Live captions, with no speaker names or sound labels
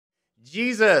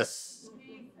Jesus,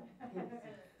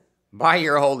 by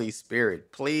your Holy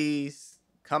Spirit, please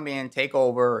come in, take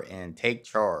over, and take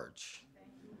charge.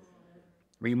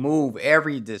 Remove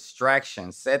every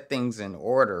distraction, set things in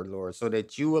order, Lord, so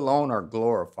that you alone are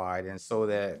glorified and so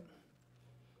that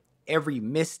every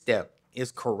misstep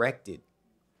is corrected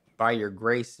by your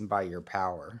grace and by your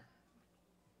power.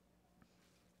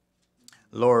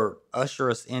 Lord, usher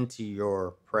us into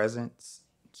your presence.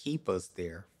 Keep us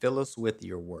there. Fill us with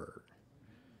your word.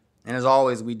 And as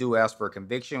always, we do ask for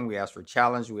conviction. We ask for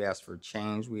challenge. We ask for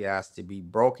change. We ask to be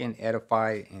broken,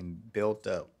 edified, and built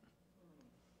up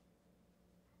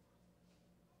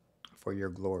for your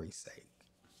glory's sake.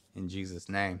 In Jesus'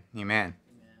 name, amen.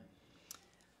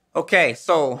 Okay,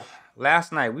 so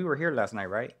last night, we were here last night,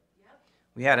 right? Yep.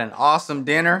 We had an awesome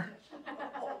dinner.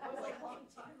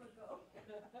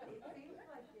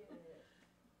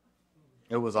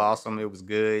 It was awesome. It was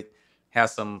good. Had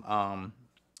some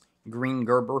green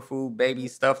Gerber food, baby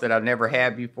stuff that I've never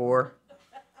had before.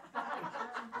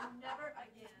 Never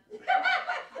again.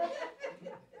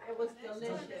 It was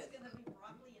delicious. It's going to be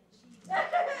broccoli and cheese.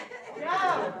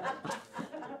 Yeah.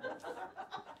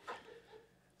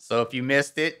 So if you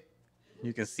missed it,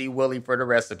 you can see Willie for the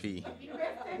recipe. You missed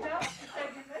it, no?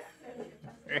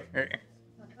 You missed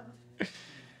it.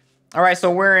 All right,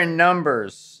 so we're in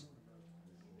Numbers,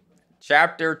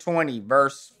 chapter 20,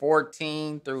 verse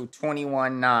 14 through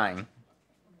 21:9.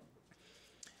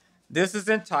 This is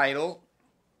entitled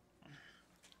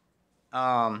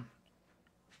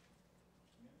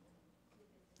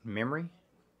Memory?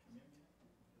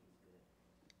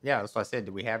 Yeah, that's what I said.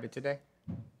 Did we have it today?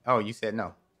 Oh, you said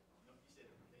no.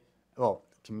 Oh,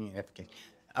 communion.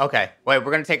 Okay, wait,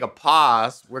 we're going to take a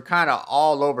pause. We're kind of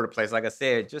all over the place. Like I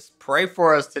said, just pray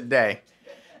for us today.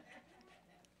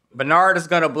 Bernard is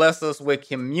going to bless us with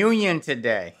communion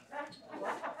today.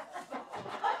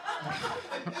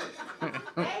 Thank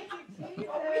you, Jesus.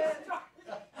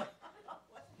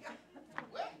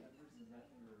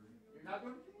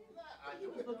 He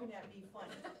was looking at me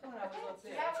funny when I was up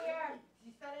there. Yeah, we are.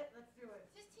 You said it. Let's do it.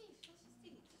 Just teach.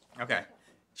 Okay.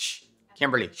 Shh.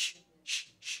 Kimberly. Shh. Shh.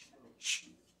 Shh. Shh.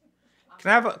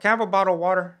 Can I have a bottle of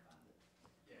water?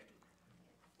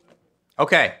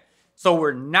 Okay. So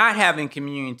we're not having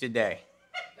communion today.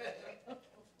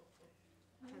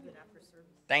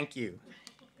 Thank you.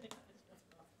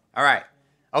 All right.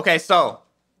 Okay, so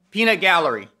Peanut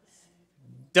Gallery.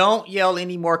 Don't yell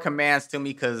any more commands to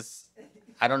me because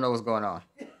I don't know what's going on.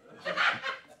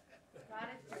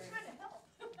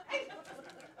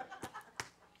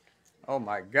 Oh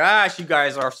my gosh, you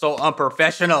guys are so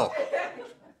unprofessional.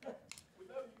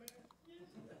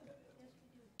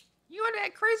 You in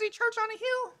that crazy church on the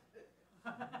hill?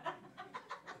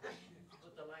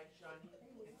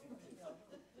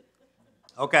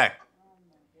 Okay.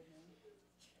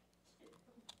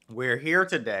 We're here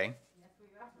today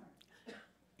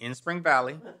in Spring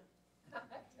Valley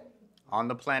on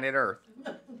the planet Earth.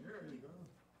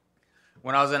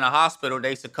 When I was in the hospital, they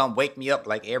used to come wake me up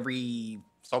like every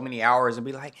so many hours and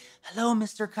be like, "Hello,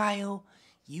 Mr. Kyle.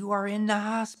 You are in the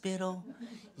hospital.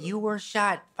 You were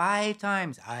shot 5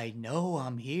 times. I know,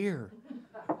 I'm here.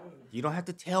 You don't have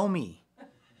to tell me."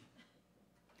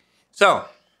 So,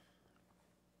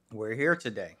 we're here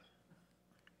today.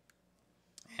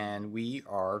 And we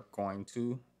are going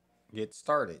to get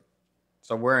started.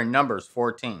 So we're in Numbers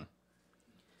 14.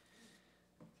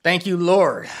 Thank you,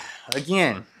 Lord.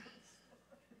 Again.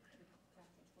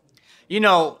 You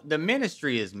know, the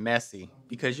ministry is messy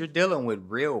because you're dealing with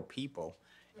real people.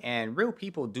 And real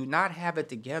people do not have it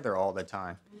together all the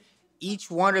time. Each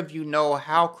one of you know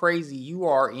how crazy you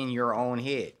are in your own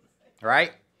head,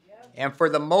 right? And for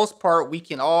the most part, we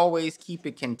can always keep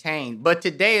it contained. But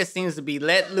today it seems to be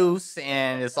let loose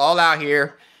and it's all out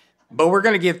here. But we're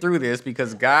going to get through this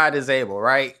because God is able,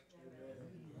 right?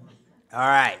 All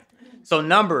right. So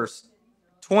Numbers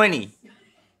 20,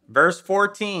 verse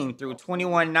 14 through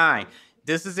 21:9.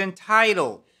 This is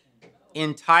entitled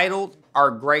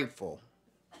Are Grateful.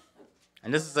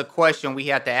 And this is a question we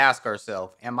have to ask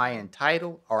ourselves. Am I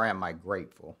entitled or am I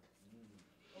grateful?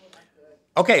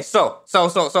 Okay, so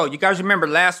you guys remember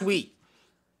last week,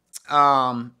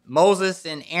 Moses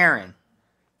and Aaron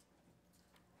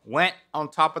went on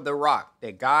top of the rock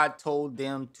that God told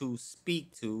them to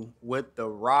speak to with the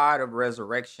rod of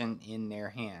resurrection in their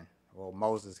hand. Well,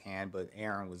 Moses' hand, but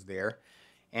Aaron was there.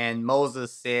 And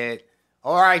Moses said,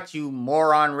 "All right, you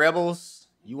moron rebels,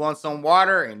 you want some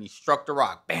water?" And he struck the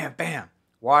rock. Bam, bam.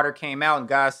 Water came out, and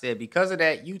God said, "Because of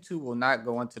that, you two will not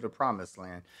go into the promised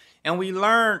land." And we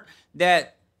learned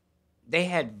that they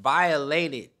had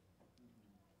violated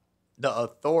the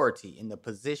authority and the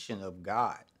position of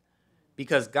God.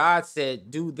 because God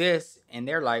said, do this. And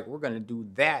they're like, we're going to do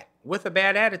that with a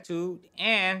bad attitude.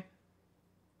 And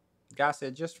God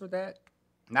said, just for that,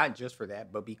 not just for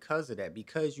that, but because of that,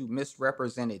 because you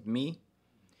misrepresented me,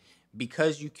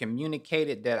 because you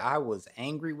communicated that I was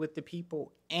angry with the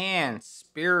people, and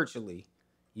spiritually,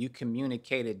 you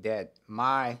communicated that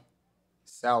my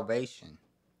salvation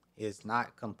is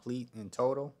not complete and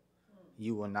total,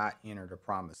 you will not enter the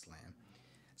promised land.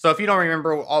 So if you don't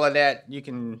remember all of that, you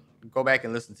can go back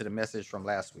and listen to the message from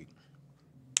last week.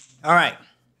 All right.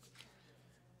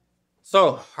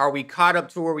 So are we caught up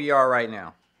to where we are right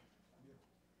now?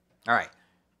 All right.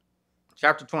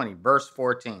 Chapter 20, verse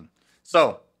 14.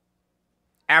 So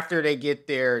after they get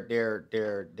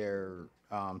their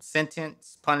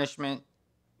sentence, punishment,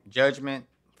 judgment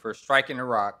for striking the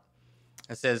rock,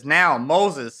 it says, now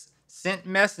Moses sent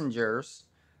messengers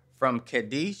from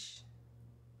Kadesh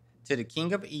to the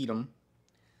king of Edom,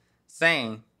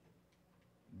 saying,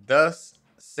 thus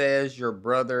says your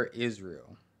brother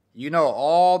Israel, you know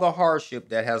all the hardship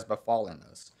that has befallen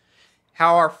us,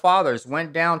 how our fathers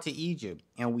went down to Egypt,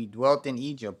 and we dwelt in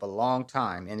Egypt a long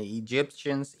time, and the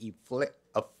Egyptians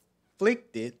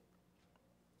afflicted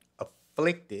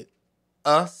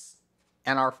us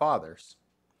and our fathers.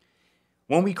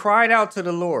 When we cried out to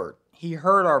the Lord, he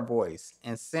heard our voice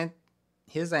and sent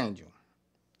his angel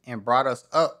and brought us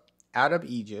up out of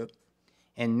Egypt.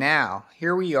 And now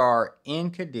here we are in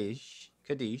Kadesh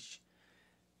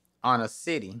on a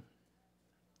city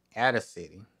on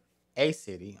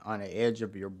the edge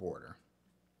of your border.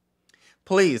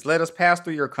 Please let us pass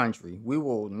through your country. We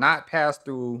will not pass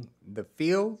through the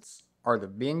fields or the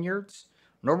vineyards,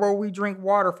 nor will we drink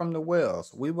water from the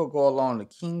wells. We will go along the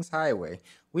king's highway.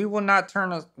 We will not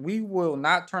turn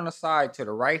aside to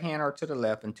the right hand or to the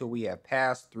left until we have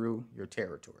passed through your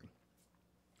territory.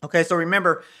 Okay, so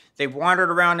remember, they've wandered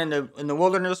around in the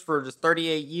wilderness for just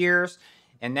 38 years,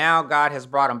 and now God has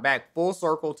brought them back full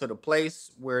circle to the place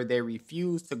where they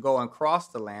refused to go and cross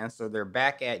the land. So they're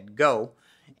back at Go,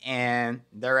 and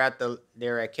they're at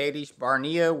Kadesh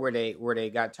Barnea where they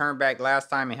got turned back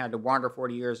last time and had to wander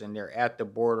 40 years, and they're at the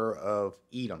border of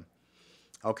Edom.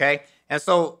 Okay, and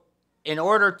so in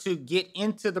order to get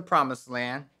into the promised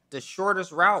land, the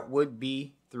shortest route would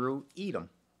be through Edom.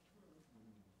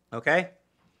 Okay.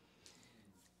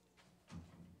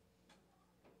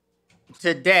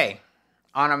 Today,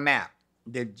 on a map,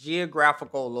 the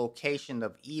geographical location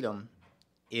of Edom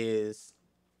is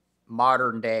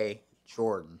modern day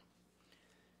Jordan.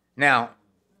 Now,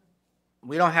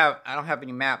 I don't have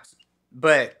any maps,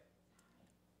 but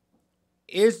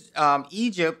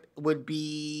Egypt would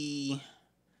be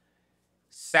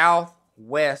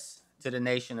southwest to the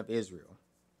nation of Israel.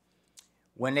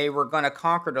 When they were going to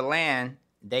conquer the land,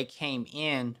 they came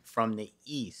in from the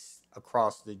east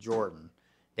across the Jordan.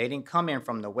 They didn't come in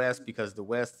from the west because the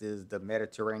west is the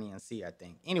Mediterranean Sea, I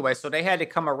think. Anyway, so they had to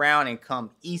come around and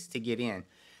come east to get in.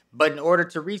 But in order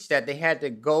to reach that, they had to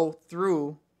go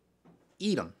through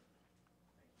Edom.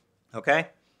 Okay?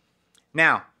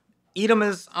 Now, Edom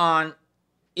is on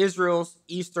Israel's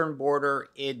eastern border.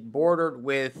 It bordered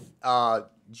with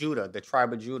Judah, the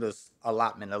tribe of Judah's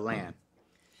allotment of land.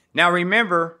 Now,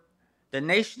 remember, the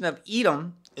nation of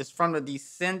Edom is from the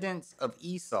descendants of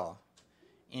Esau.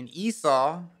 And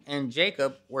Esau and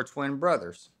Jacob were twin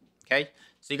brothers. Okay,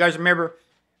 so you guys remember,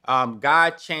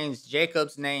 God changed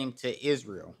Jacob's name to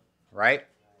Israel, right?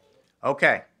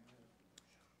 Okay,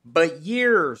 but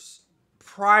years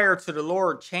prior to the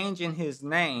Lord changing his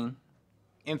name,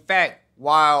 in fact,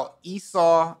 while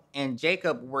Esau and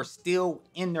Jacob were still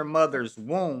in their mother's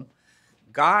womb,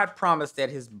 God promised that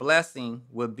his blessing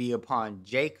would be upon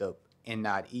Jacob and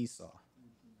not Esau.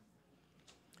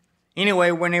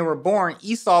 Anyway, when they were born,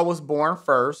 Esau was born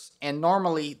first, and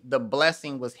normally the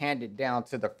blessing was handed down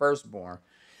to the firstborn.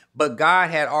 But God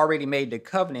had already made the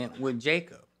covenant with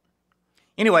Jacob.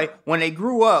 Anyway, when they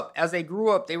grew up, they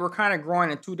were kind of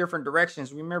growing in two different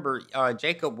directions. Remember,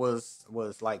 Jacob was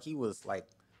like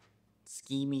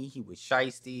schemy, he was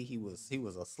shysty, he was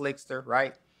a slickster,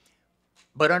 right?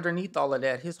 But underneath all of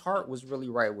that, his heart was really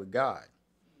right with God.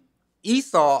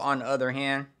 Esau, on the other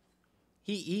hand,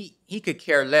 he could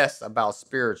care less about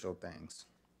spiritual things.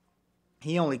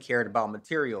 He only cared about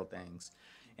material things.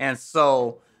 And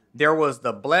so there was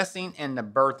the blessing and the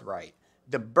birthright.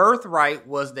 The birthright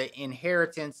was the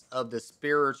inheritance of the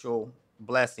spiritual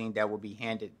blessing that would be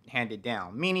handed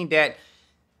down, meaning that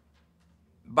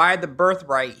by the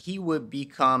birthright, he would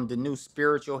become the new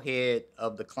spiritual head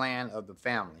of the clan, of the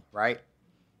family, right?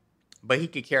 But he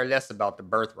could care less about the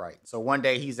birthright. So one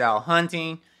day he's out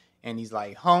hunting, and he's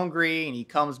like hungry, and he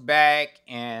comes back,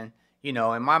 and You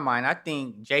know, in my mind, I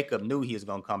think Jacob knew he was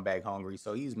going to come back hungry,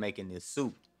 so he's making this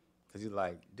soup because he's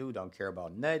like, dude don't care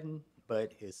about nothing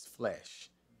but his flesh,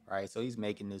 right? So he's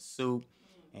making this soup,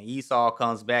 and Esau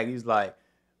comes back. He's like,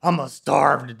 I'm going to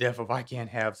starve to death if I can't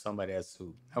have some of that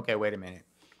soup. Okay, wait a minute.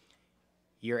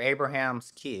 You're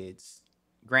Abraham's kids,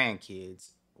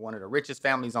 grandkids, one of the richest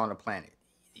families on the planet.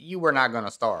 You were not going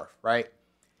to starve, right?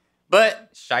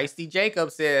 But Shiesty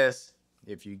Jacob says,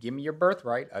 if you give me your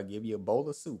birthright, I'll give you a bowl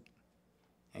of soup.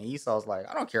 And Esau's like,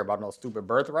 I don't care about no stupid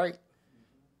birthright.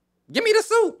 Give me the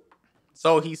soup.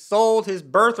 So he sold his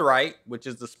birthright, which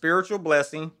is the spiritual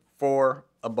blessing, for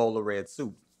a bowl of red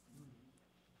soup.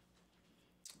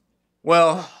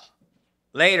 Well,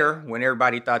 later, when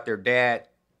everybody thought their dad,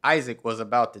 Isaac, was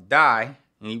about to die,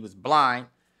 and he was blind,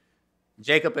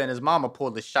 Jacob and his mama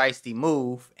pulled a shiesty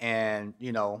move and,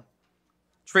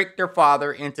 tricked their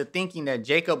father into thinking that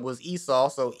Jacob was Esau.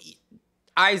 So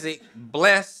Isaac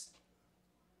blessed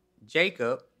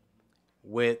Jacob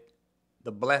with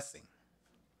the blessing.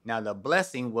 Now, the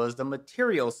blessing was the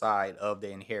material side of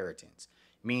the inheritance,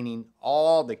 meaning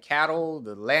all the cattle,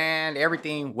 the land,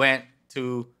 everything went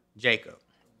to Jacob.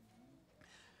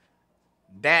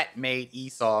 That made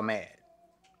Esau mad.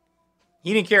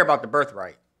 He didn't care about the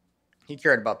birthright. He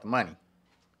cared about the money.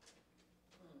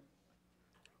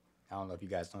 I don't know if you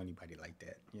guys know anybody like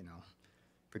that,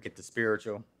 Forget the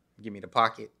spiritual, give me the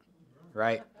pocket,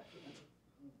 right?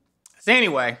 So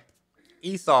anyway,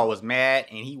 Esau was mad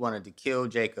and he wanted to kill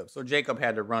Jacob. So Jacob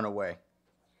had to run away.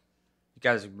 You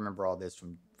guys remember all this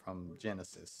from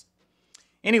Genesis.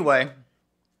 Anyway,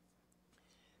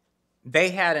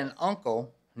 they had an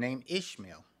uncle named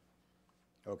Ishmael.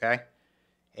 Okay?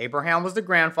 Abraham was the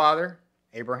grandfather.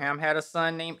 Abraham had a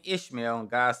son named Ishmael, and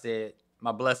God said,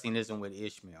 my blessing isn't with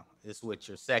Ishmael. It's with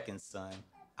your second son,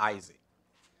 Isaac.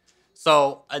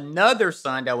 So another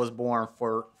son that was born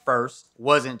first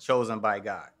wasn't chosen by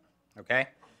God. Okay?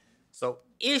 So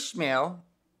Ishmael's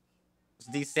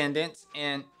descendants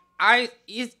and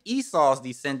Esau's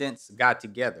descendants got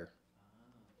together,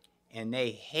 and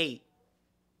they hate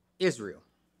Israel.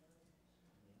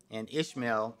 And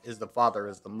Ishmael is the father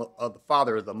of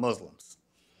the Muslims.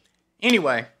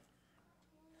 Anyway,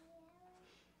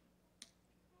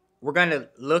 we're going to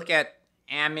look at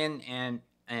Ammon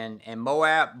and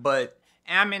Moab, but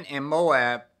Ammon and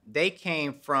Moab, they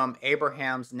came from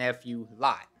Abraham's nephew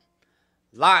Lot.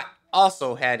 Lot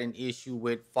also had an issue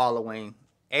with following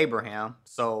Abraham,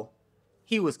 so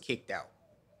he was kicked out,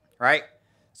 right?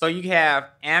 So you have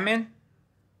Ammon,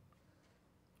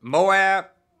 Moab,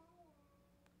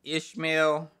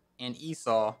 Ishmael, and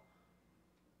Esau.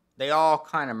 They all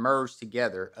kind of merged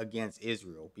together against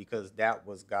Israel because that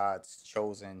was God's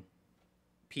chosen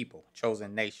people,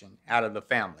 chosen nation out of the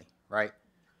family, right?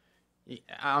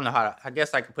 I don't know I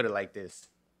guess I could put it like this.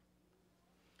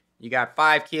 You got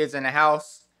 5 kids in the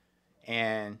house,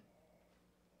 and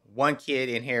one kid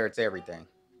inherits everything.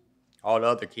 All the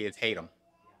other kids hate them,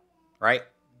 right?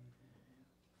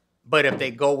 But if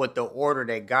they go with the order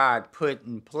that God put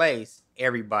in place,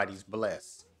 everybody's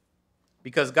blessed.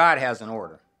 Because God has an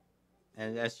order.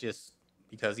 And that's just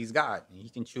because he's God. And he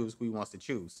can choose who he wants to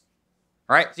choose.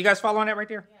 All right? So you guys following that right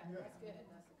there? Yeah, that's good.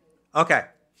 That's good. Okay.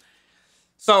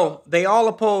 So they all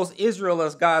oppose Israel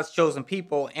as God's chosen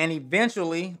people. And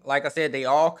eventually, like I said, they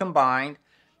all combined.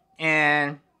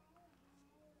 And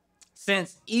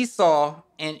since Esau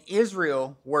and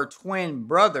Israel were twin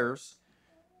brothers,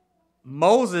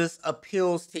 Moses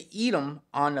appeals to Edom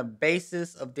on the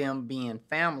basis of them being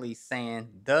family, saying,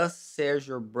 thus says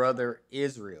your brother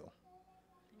Israel.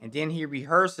 And then he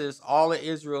rehearses all of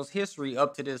Israel's history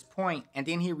up to this point, and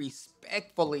then he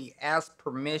respectfully asks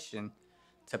permission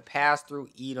to pass through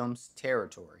Edom's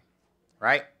territory.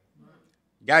 Right?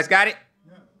 You guys got it?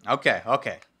 Yeah.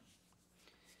 Okay.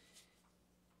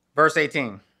 Verse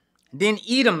 18. Then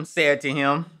Edom said to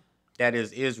him, that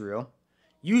is Israel,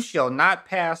 you shall not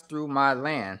pass through my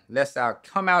land, lest I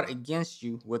come out against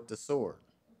you with the sword.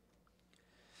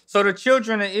 So the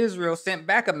children of Israel sent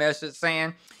back a message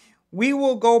saying, we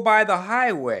will go by the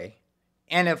highway,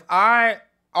 and if I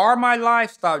or my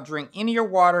livestock drink any of your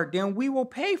water, then we will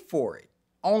pay for it.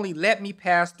 Only let me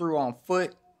pass through on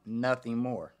foot, nothing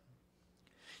more.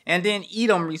 And then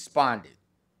Edom responded,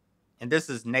 and this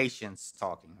is nations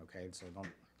talking, okay? So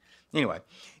anyway,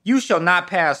 you shall not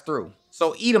pass through.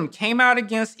 So Edom came out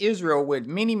against Israel with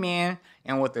many men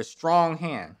and with a strong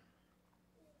hand.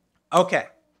 Okay.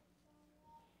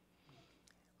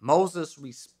 Moses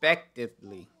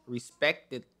respectively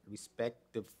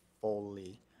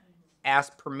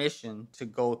asked permission to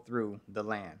go through the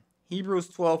land. Hebrews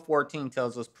 12:14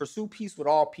 tells us, pursue peace with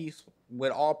all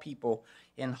people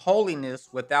in holiness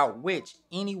without which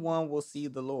anyone will see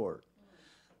the Lord.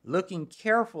 Looking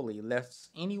carefully, lest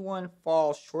anyone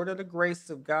fall short of the grace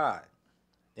of God.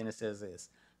 Then it says this,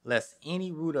 lest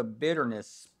any root of bitterness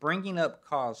springing up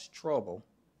cause trouble,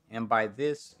 and by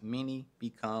this many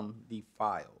become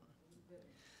defiled.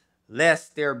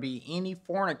 Lest there be any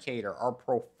fornicator or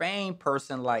profane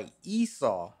person like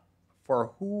Esau,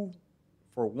 who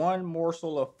for one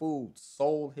morsel of food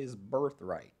sold his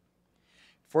birthright.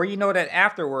 For you know that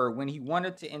afterward, when he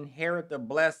wanted to inherit the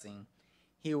blessing,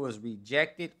 he was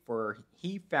rejected, for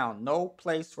he found no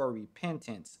place for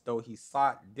repentance, though he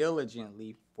sought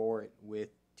diligently for it with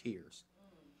tears.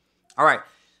 All right.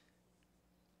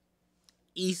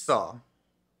 Esau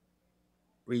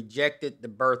rejected the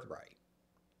birthright,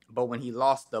 but when he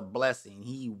lost the blessing,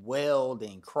 he wailed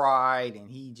and cried, and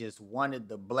he just wanted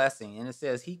the blessing. And it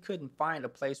says he couldn't find a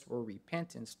place for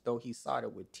repentance, though he sought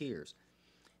it with tears.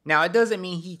 Now, it doesn't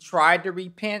mean he tried to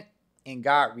repent and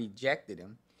God rejected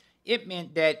him. It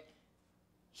meant that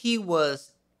he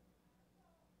was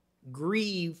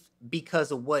grieved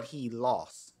because of what he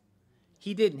lost.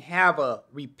 He didn't have a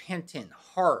repentant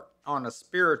heart on a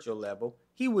spiritual level.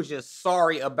 He was just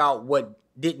sorry about what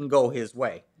didn't go his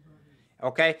way.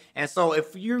 Okay? And so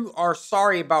if you are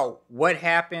sorry about what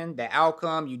happened, the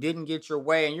outcome, you didn't get your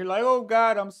way, and you're like, oh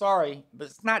God, I'm sorry. But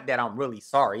it's not that I'm really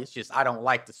sorry. It's just I don't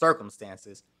like the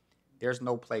circumstances. There's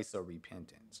no place of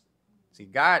repentance. See,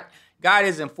 God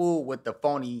isn't fooled with the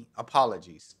phony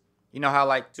apologies. You know how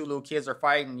like two little kids are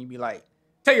fighting and you be like,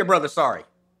 tell your brother sorry.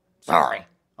 Sorry.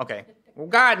 Okay. Well,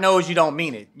 God knows you don't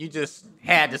mean it. You just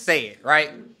had to say it,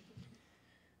 right?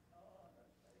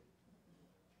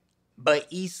 But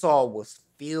Esau was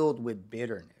filled with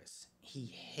bitterness. He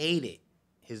hated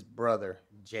his brother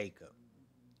Jacob,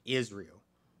 Israel,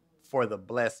 for the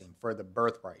blessing, for the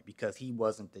birthright, because he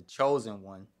wasn't the chosen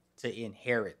one to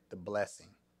inherit the blessing.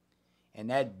 And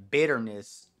that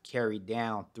bitterness carried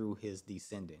down through his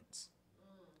descendants.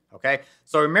 Okay?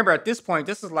 So remember, at this point,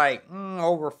 this is like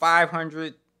over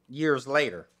 500 years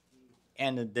later.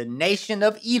 And the nation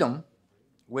of Edom,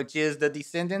 which is the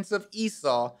descendants of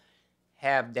Esau,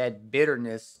 have that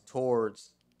bitterness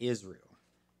towards Israel.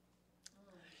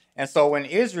 And so when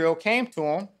Israel came to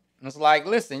him, it's like,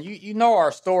 listen, you know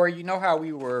our story. You know how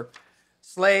we were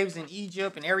slaves in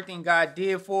Egypt and everything God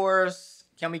did for us.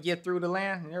 Can we get through the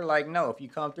land? And they're like, no, if you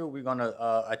come through, we're going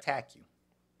to attack you.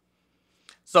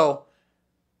 So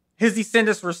his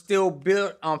descendants were still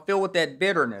filled with that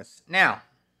bitterness. Now,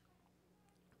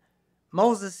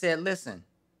 Moses said, listen,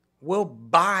 we'll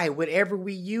buy whatever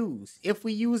we use, if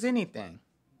we use anything.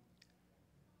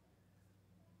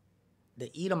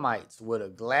 The Edomites would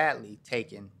have gladly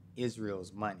taken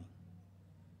Israel's money,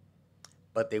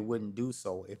 but they wouldn't do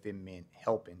so if it meant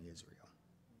helping Israel.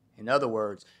 In other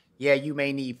words, yeah, you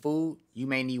may need food, you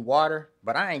may need water,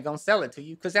 but I ain't going to sell it to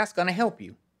you because that's going to help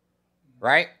you,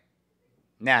 right?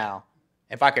 Now,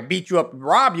 if I could beat you up and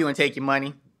rob you and take your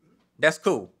money, that's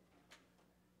cool.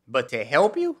 But to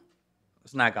help you,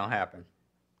 it's not going to happen.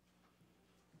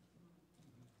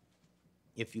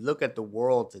 If you look at the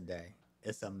world today,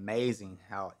 it's amazing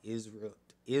how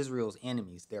Israel's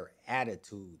enemies, their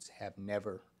attitudes have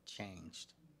never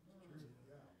changed.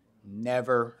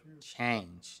 Never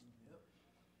changed.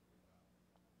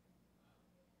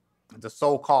 The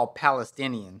so-called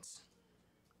Palestinians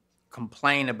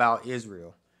complain about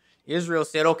Israel. Israel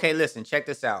said, okay, listen, check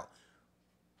this out.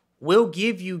 We'll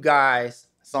give you guys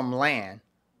some land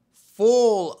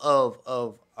full of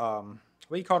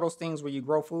what do you call those things where you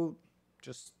grow food?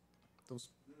 Just those,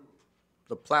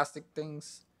 the plastic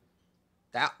things,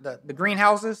 the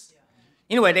greenhouses.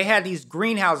 Anyway, they had these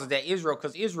greenhouses that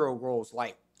because Israel grows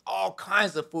like all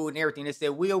kinds of food and everything. They said,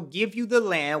 we'll give you the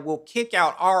land. We'll kick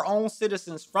out our own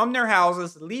citizens from their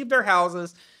houses,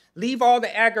 leave all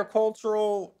the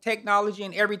agricultural technology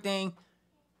and everything.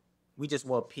 We just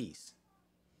want peace.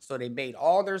 So they made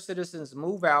all their citizens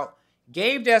move out,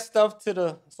 gave that stuff to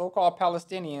the so-called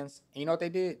Palestinians. And you know what they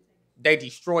did? They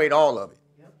destroyed all of it.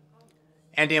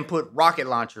 And then put rocket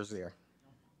launchers there.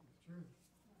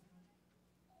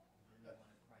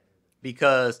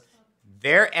 Because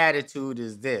their attitude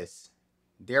is this: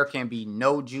 there can be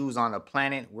no Jews on the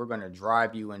planet. We're going to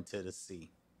drive you into the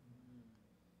sea.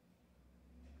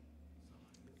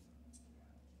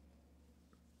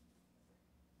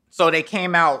 So they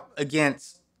came out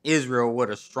against Israel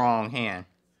with a strong hand.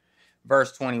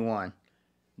 Verse 21.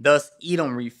 Thus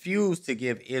Edom refused to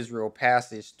give Israel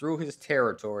passage through his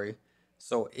territory,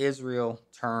 so Israel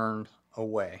turned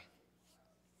away.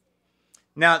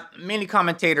 Now, many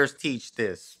commentators teach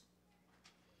this,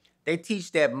 They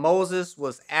teach that Moses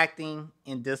was acting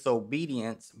in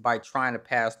disobedience by trying to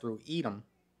pass through Edom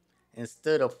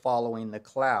instead of following the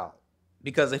cloud.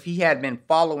 Because if he had been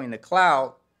following the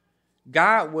cloud,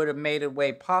 God would have made a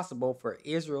way possible for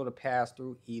Israel to pass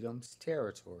through Edom's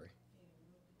territory.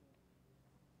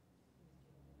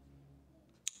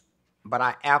 But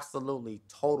I absolutely,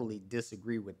 totally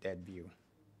disagree with that view.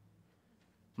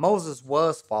 Moses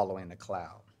was following the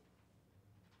cloud.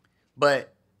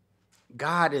 But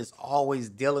God is always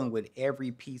dealing with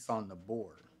every piece on the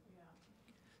board.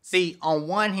 See, on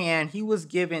one hand, he was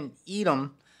giving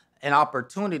Edom an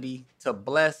opportunity to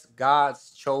bless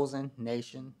God's chosen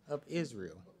nation of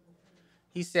Israel.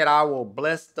 He said, I will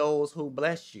bless those who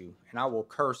bless you, and I will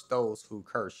curse those who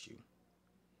curse you.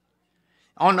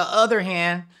 On the other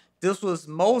hand, this was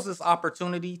Moses'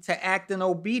 opportunity to act in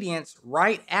obedience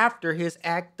right after his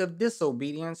act of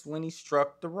disobedience when he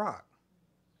struck the rock.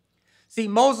 See,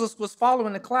 Moses was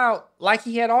following the cloud like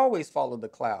he had always followed the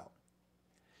cloud.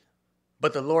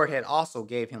 But the Lord had also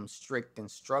gave him strict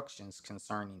instructions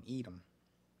concerning Edom.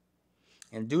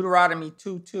 In Deuteronomy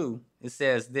 2:2, it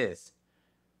says this.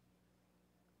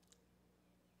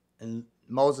 And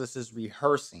Moses is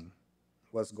rehearsing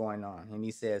what's going on. And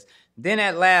he says, then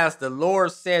at last the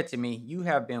Lord said to me, you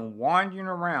have been wandering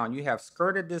around. You have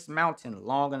skirted this mountain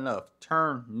long enough.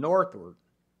 Turn northward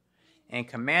and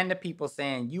command the people,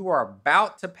 saying, you are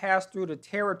about to pass through the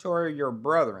territory of your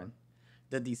brethren,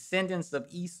 the descendants of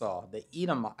Esau, the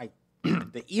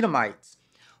Edomites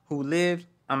who lived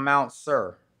on Mount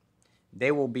Seir.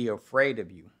 They will be afraid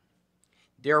of you.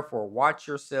 Therefore, watch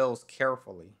yourselves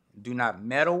carefully. Do not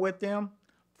meddle with them,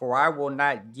 for I will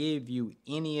not give you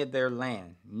any of their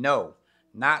land. No,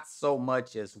 not so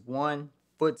much as one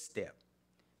footstep,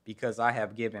 because I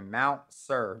have given Mount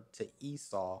Seir to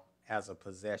Esau as a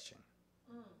possession.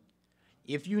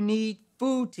 If you need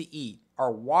food to eat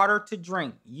or water to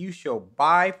drink, you shall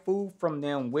buy food from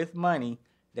them with money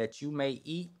that you may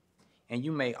eat, and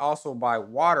you may also buy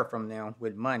water from them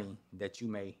with money that you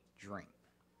may drink.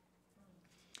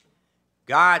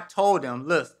 God told them,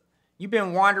 look, you've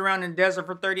been wandering around in the desert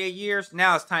for 38 years.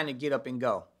 Now it's time to get up and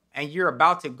go. And you're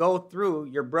about to go through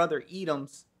your brother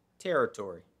Edom's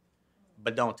territory.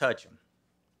 But don't touch them.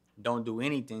 Don't do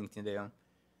anything to them,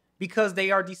 because they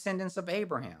are descendants of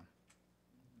Abraham.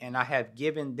 And I have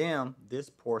given them this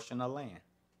portion of land.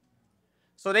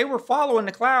 So they were following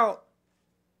the cloud,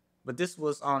 but this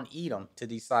was on Edom to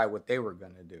decide what they were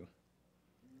going to do.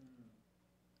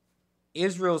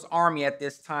 Israel's army at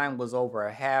this time was over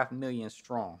 500,000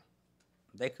 strong.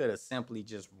 They could have simply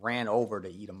just ran over the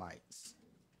Edomites,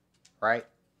 right?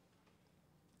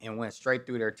 And went straight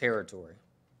through their territory.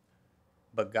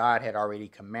 But God had already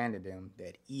commanded them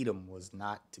that Edom was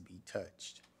not to be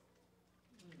touched.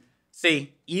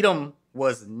 See, Edom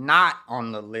was not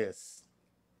on the list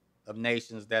of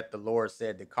nations that the Lord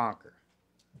said to conquer.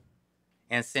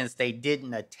 And since they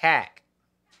didn't attack,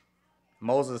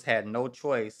 Moses had no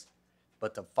choice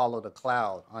but to follow the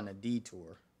cloud on a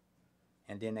detour.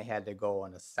 And then they had to go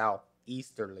in a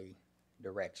southeasterly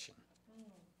direction.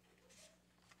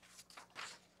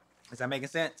 Is that making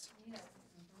sense? Yeah.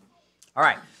 All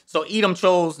right. So Edom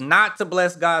chose not to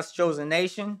bless God's chosen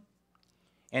nation.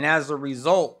 And as a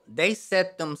result, they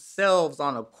set themselves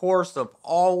on a course of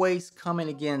always coming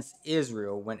against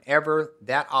Israel whenever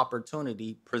that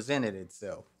opportunity presented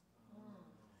itself.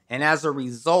 And as a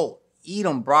result,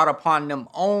 Edom brought upon them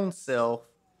own self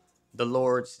the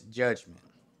Lord's judgment.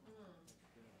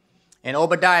 In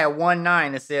Obadiah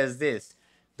 1:9, it says this.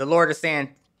 The Lord is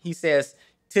saying, he says,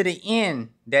 to the end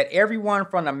that everyone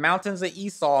from the mountains of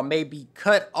Esau may be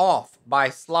cut off by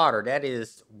slaughter, that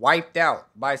is, wiped out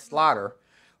by slaughter,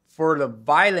 for the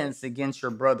violence against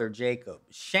your brother Jacob.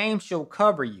 Shame shall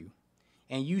cover you,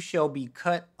 and you shall be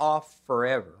cut off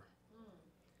forever.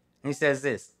 And he says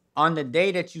this, on the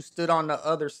day that you stood on the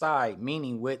other side,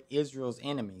 meaning with Israel's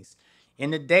enemies,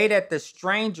 in the day that the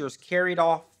strangers carried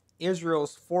off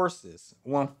Israel's forces,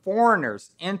 when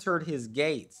foreigners entered his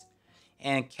gates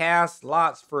and cast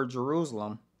lots for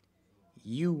Jerusalem,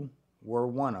 you were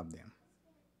one of them.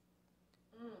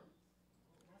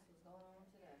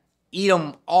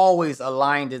 Edom always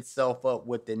aligned itself up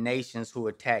with the nations who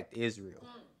attacked Israel.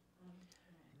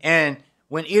 And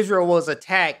when Israel was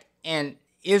attacked and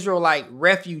Israelite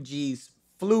refugees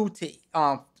flew to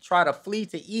try to flee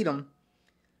to Edom,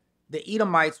 the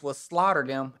Edomites would slaughter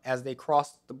them as they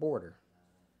crossed the border.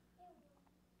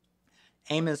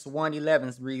 Amos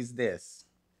 1:11 reads this.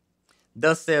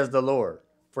 Thus says the Lord,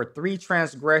 for 3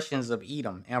 transgressions of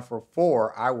Edom, and for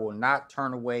 4 I will not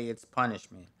turn away its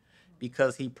punishment,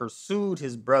 because he pursued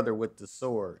his brother with the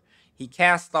sword. He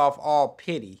cast off all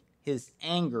pity His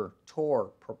anger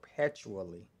tore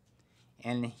perpetually,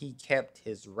 and he kept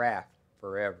his wrath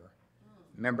forever.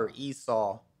 Remember,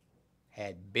 Esau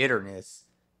had bitterness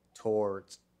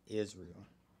towards Israel.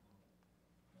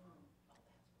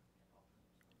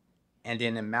 And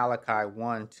then in Malachi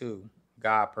 1:2,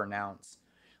 God pronounced,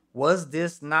 "Was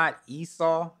this not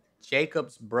Esau,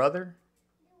 Jacob's brother?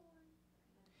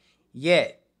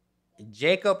 Yet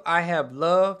Jacob I have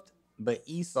loved, but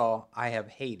Esau I have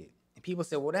hated." And people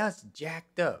say, well, that's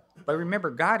jacked up. But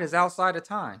remember, God is outside of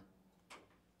time.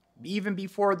 Even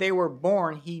before they were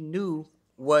born, he knew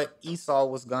what Esau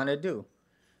was going to do.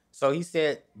 So he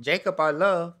said, Jacob I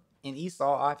love, and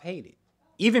Esau I've hated.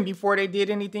 Even before they did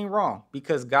anything wrong,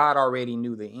 because God already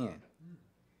knew the end.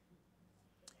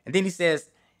 And then he says,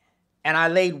 and I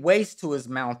laid waste to his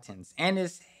mountains and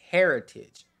his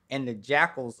heritage and the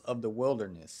jackals of the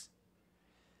wilderness.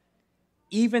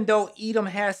 Even though Edom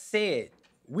has said,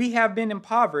 we have been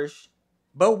impoverished,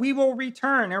 but we will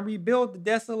return and rebuild the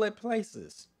desolate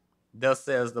places. Thus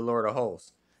says the Lord of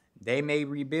hosts, they may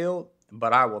rebuild,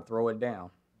 but I will throw it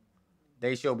down.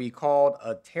 They shall be called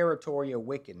a territory of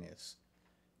wickedness,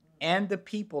 and the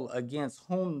people against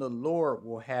whom the Lord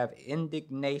will have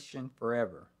indignation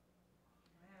forever.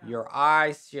 Your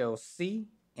eyes shall see,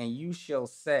 and you shall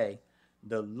say,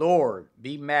 the Lord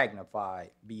be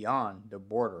magnified beyond the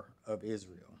border of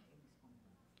Israel.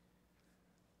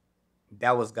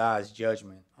 That was God's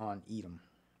judgment on Edom.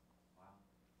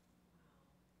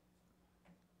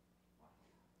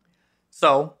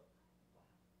 So,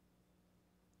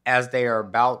 as they are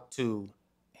about to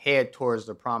head towards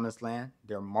the promised land,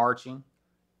 they're marching.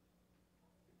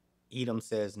 Edom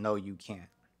says, no, you can't.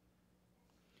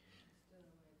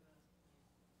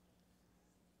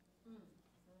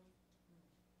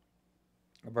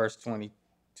 Verse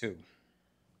 22.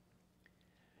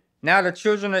 Now the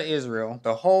children of Israel,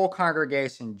 the whole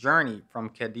congregation, journeyed from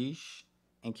Kadesh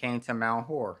and came to Mount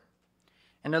Hor.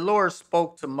 And the Lord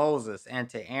spoke to Moses and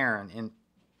to Aaron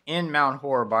in Mount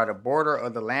Hor by the border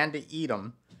of the land of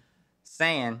Edom,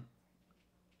 saying,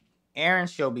 Aaron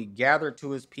shall be gathered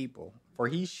to his people, for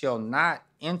he shall not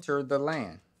enter the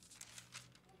land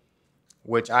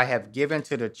which I have given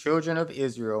to the children of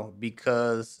Israel,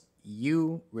 because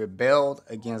you rebelled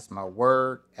against my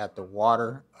word at the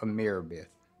water of Meribah.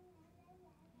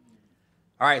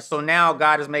 All right, so now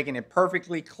God is making it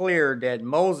perfectly clear that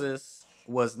Moses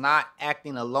was not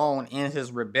acting alone in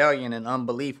his rebellion and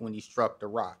unbelief when he struck the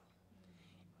rock.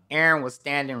 Aaron was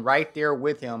standing right there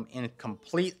with him in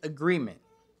complete agreement.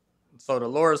 So the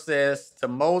Lord says to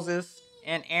Moses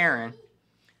and Aaron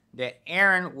that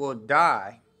Aaron will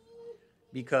die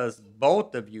because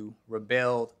both of you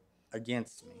rebelled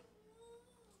against me.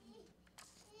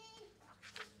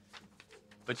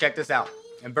 But check this out.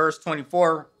 In verse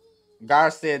 24, God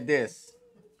said this.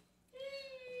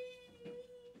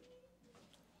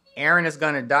 Aaron is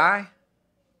going to die,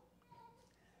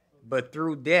 but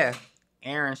through death,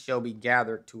 Aaron shall be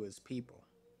gathered to his people.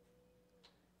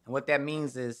 And what that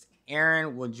means is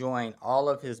Aaron will join all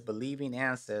of his believing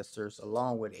ancestors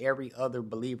along with every other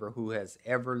believer who has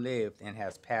ever lived and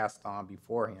has passed on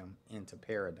before him into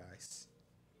paradise.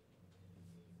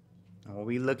 And when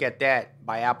we look at that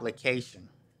by application,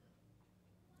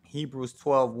 Hebrews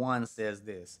 12:1 says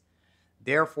this,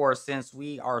 therefore, since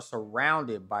we are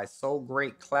surrounded by so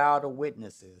great cloud of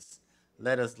witnesses,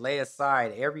 let us lay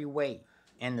aside every weight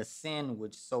and the sin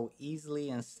which so easily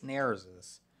ensnares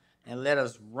us, and let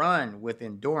us run with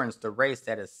endurance the race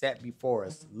that is set before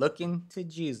us, looking to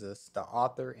Jesus, the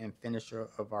author and finisher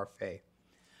of our faith.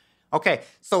 Okay,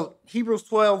 so Hebrews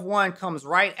 12:1 comes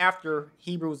right after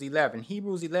Hebrews 11.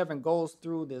 Hebrews 11 goes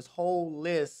through this whole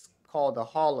list called the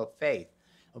Hall of Faith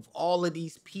of all of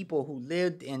these people who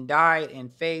lived and died in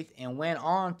faith and went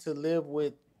on to live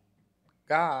with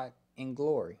God in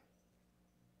glory.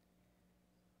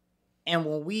 And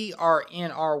when we are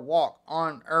in our walk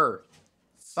on earth,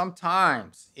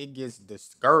 sometimes it gets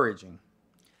discouraging.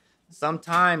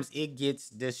 Sometimes it gets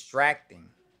distracting.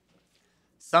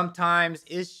 Sometimes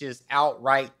it's just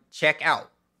outright check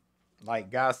out. Like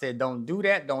God said, don't do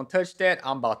that. Don't touch that.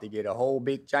 I'm about to get a whole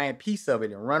big giant piece of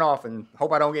it and run off and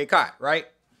hope I don't get caught, right?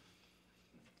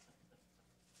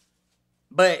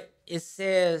 But it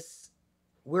says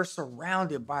we're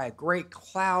surrounded by a great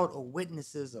cloud of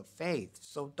witnesses of faith.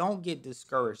 So don't get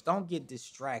discouraged. Don't get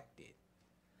distracted.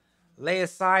 Lay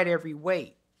aside every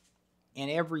weight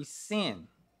and every sin.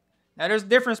 Now, there's a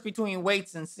difference between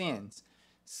weights and sins.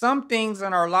 Some things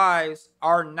in our lives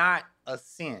are not a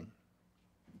sin.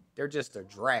 They're just a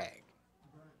drag,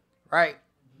 right?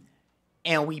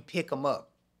 And we pick them up.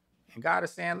 And God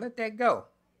is saying, let that go.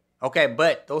 Okay,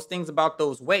 but those things about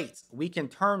those weights, we can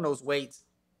turn those weights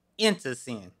into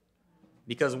sin.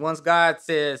 Because once God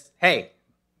says, hey,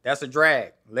 that's a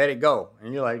drag, let it go.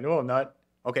 And you're like, no, I'm not.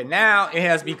 Okay, now it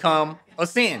has become a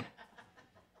sin.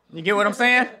 You get what I'm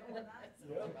saying?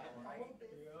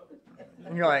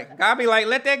 And you're like, God be like,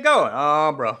 let that go.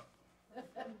 Oh, bro.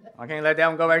 I can't let that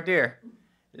one go back there.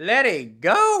 Let it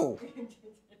go.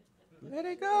 Let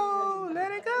it go.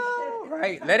 Let it go.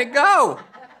 Right? Let it go.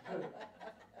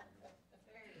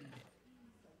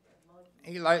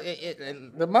 Like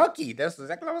the monkey. That's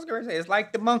exactly what I was going to say. It's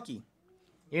like the monkey.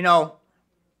 You know,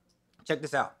 check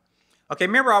this out. Okay,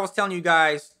 remember I was telling you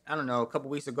guys, I don't know, a couple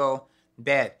weeks ago,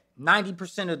 that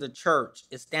 90% of the church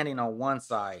is standing on one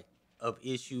side of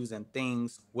issues and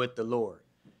things with the Lord.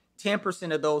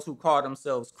 10% of those who call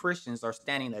themselves Christians are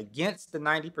standing against the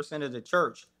 90% of the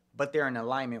church, but they're in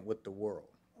alignment with the world.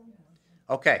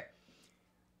 Okay.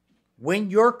 When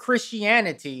your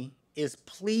Christianity is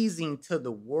pleasing to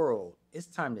the world, it's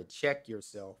time to check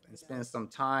yourself and spend some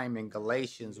time in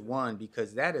Galatians 1,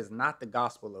 because that is not the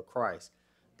gospel of Christ.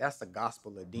 That's the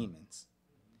gospel of demons.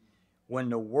 When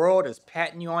the world is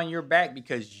patting you on your back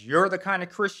because you're the kind of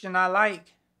Christian I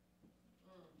like,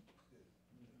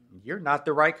 you're not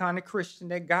the right kind of Christian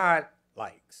that God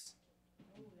likes.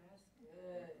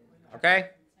 Okay?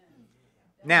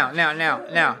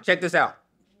 Now, check this out.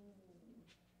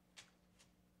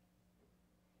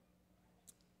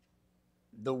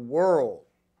 The world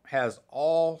has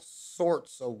all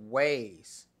sorts of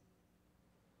ways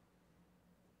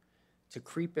to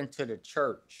creep into the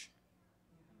church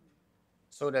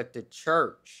so that the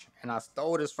church, and I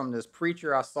stole this from this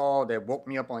preacher I saw that woke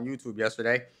me up on YouTube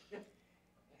yesterday,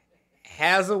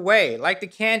 has a way, like the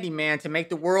candy man, to make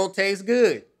the world taste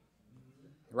good.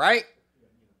 Right?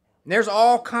 And there's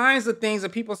all kinds of things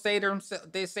that people say to themselves,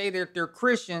 they say that they're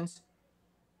Christians,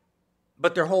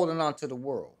 but they're holding on to the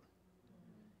world.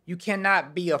 You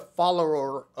cannot be a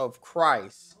follower of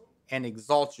Christ and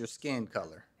exalt your skin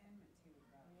color.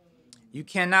 You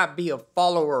cannot be a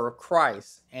follower of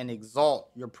Christ and exalt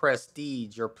your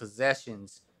prestige, your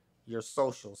possessions, your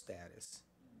social status.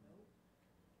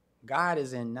 God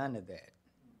is in none of that.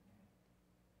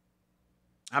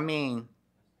 I mean,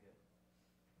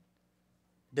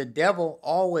 the devil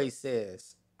always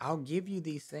says, I'll give you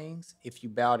these things if you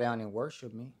bow down and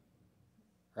worship me.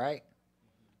 Right?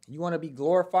 You want to be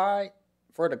glorified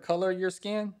for the color of your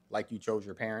skin? Like you chose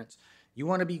your parents. You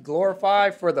want to be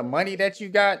glorified for the money that you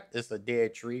got? It's a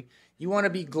dead tree. You want to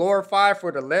be glorified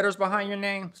for the letters behind your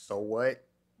name? So what?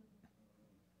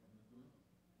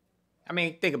 I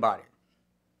mean, think about it.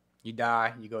 You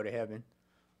die, you go to heaven.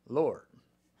 Lord,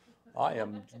 I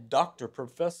am Dr.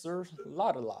 Professor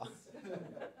La-da-la.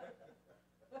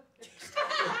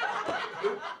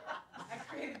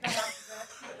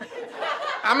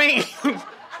 I mean,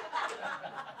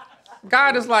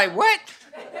 God is like, what?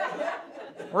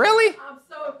 Really? I'm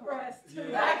so impressed.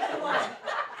 Back to line.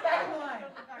 Back to line.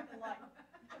 Back to line.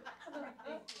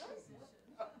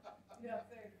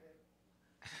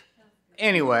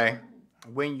 Anyway,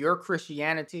 when your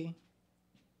Christianity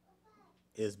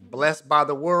is blessed by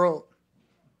the world,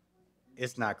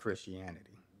 it's not Christianity.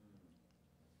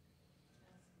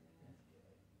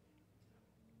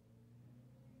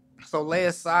 So lay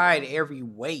aside every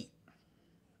weight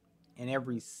and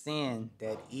every sin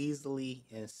that easily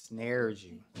ensnares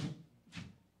you.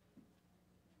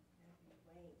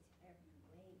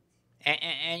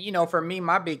 And you know, for me,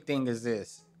 my big thing is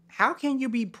this. How can you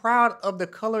be proud of the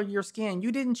color of your skin?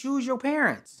 You didn't choose your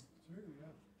parents.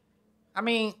 I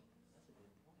mean,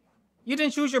 you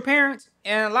didn't choose your parents.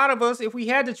 And a lot of us, if we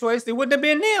had the choice, it wouldn't have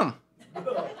been them.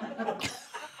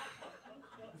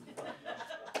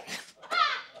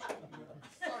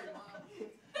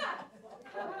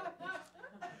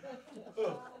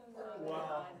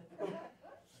 Wow.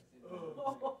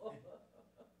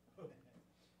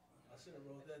 I should have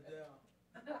wrote that down.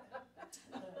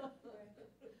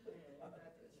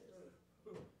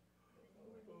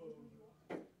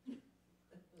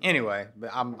 Anyway,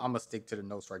 but I'm gonna stick to the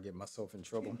notes where I get myself in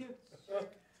trouble.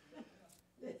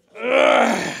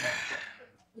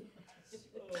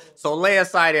 So lay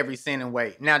aside every sin and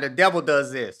weight. Now the devil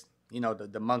does this. You know,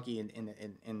 the monkey in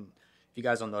if you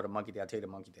guys don't know the monkey thing, I'll tell you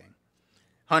the monkey thing.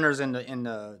 Hunters in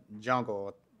the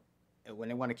jungle, when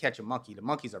they want to catch a monkey, the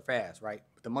monkeys are fast, right?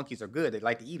 But the monkeys are good. They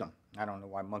like to eat them. I don't know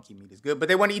why monkey meat is good, but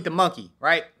they want to eat the monkey,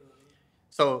 right?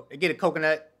 So they get a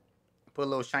coconut, put a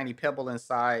little shiny pebble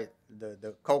inside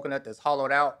the coconut that's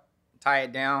hollowed out, tie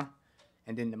it down,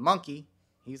 and then the monkey,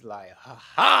 he's like, ha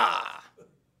ha!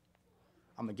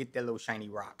 I'm gonna get that little shiny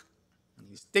rock. And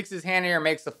he sticks his hand in there,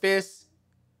 makes a fist,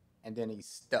 and then he's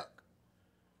stuck.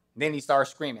 Then he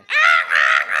starts screaming,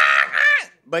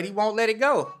 but he won't let it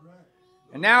go.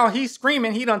 And now he's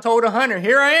screaming. He done told the hunter,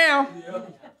 here I am.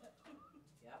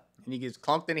 And he gets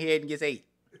clunked in the head and gets ate.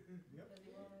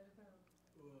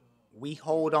 We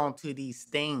hold on to these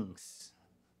things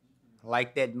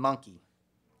like that monkey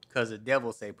because the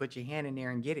devil say, put your hand in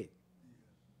there and get it.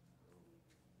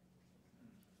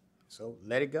 So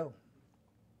let it go.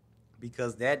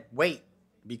 Because that weight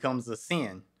becomes a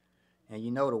sin. And you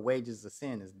know the wages of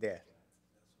sin is death.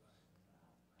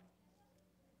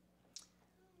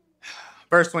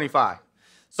 Verse 25.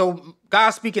 So God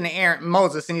speaking to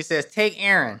Moses, and he says, take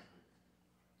Aaron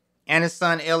and his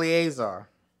son Eleazar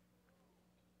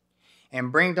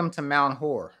and bring them to Mount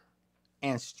Hor,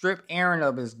 and strip Aaron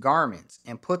of his garments,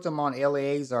 and put them on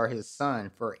Eleazar his son,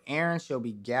 for Aaron shall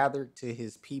be gathered to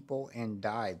his people and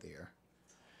die there.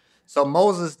 So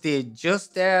Moses did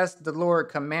just as the Lord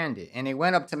commanded, and they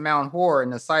went up to Mount Hor in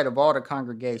the sight of all the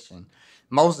congregation.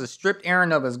 Moses stripped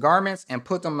Aaron of his garments and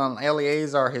put them on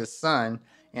Eleazar his son,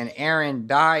 and Aaron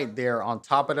died there on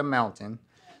top of the mountain.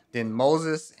 Then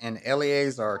Moses and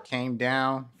Eleazar came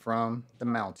down from the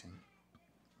mountain.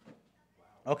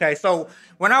 Okay, so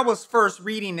when I was first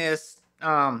reading this,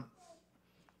 I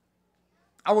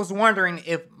was wondering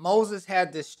if Moses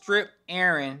had to strip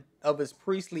Aaron of his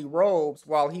priestly robes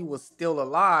while he was still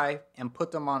alive and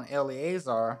put them on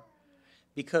Eleazar,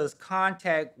 because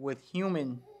contact with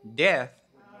human death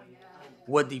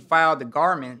would defile the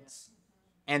garments,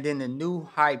 and then the new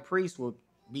high priest would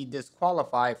be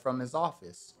disqualified from his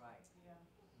office.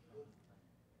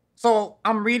 So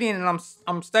I'm reading and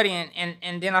I'm studying,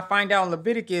 and then I find out in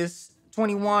Leviticus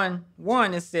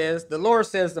 21:1 it says, the Lord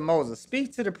says to Moses,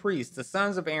 speak to the priests, the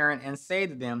sons of Aaron, and say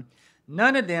to them,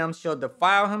 none of them shall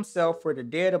defile himself for the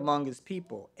dead among his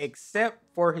people, except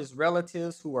for his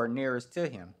relatives who are nearest to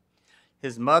him,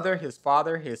 his mother, his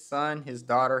father, his son, his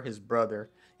daughter, his brother,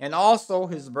 and also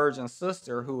his virgin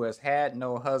sister who has had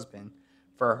no husband.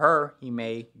 For her he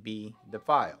may be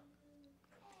defiled.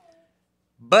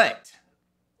 But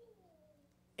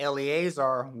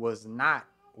Eleazar was not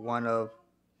one of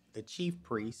the chief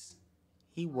priests.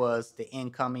 He was the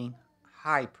incoming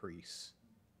high priest.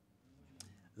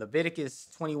 Leviticus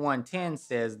 21:10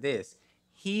 says this,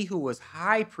 he who was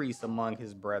high priest among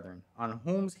his brethren, on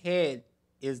whose head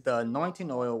is the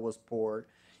anointing oil was poured,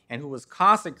 and who was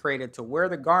consecrated to wear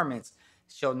the garments,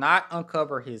 shall not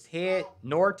uncover his head,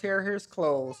 nor tear his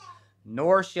clothes,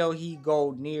 nor shall he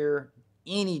go near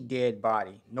any dead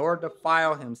body, nor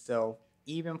defile himself,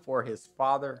 even for his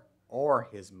father or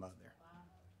his mother.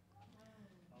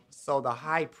 So the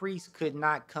high priest could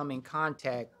not come in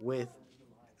contact with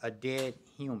a dead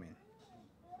human.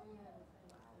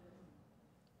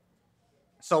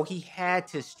 So he had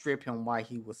to strip him while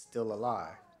he was still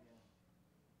alive.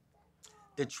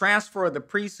 The transfer of the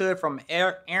priesthood from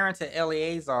Aaron to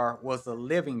Eleazar was a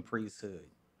living priesthood.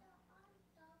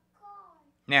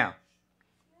 Now,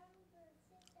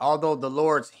 although the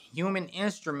Lord's human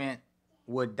instrument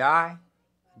would die,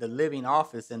 the living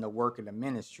office and the work of the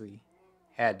ministry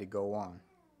had to go on.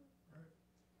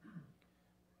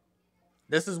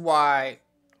 This is why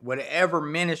whatever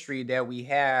ministry that we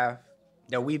have,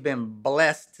 that we've been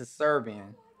blessed to serve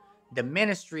in, the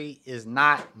ministry is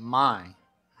not mine.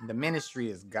 The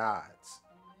ministry is God's.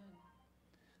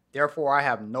 Therefore, I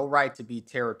have no right to be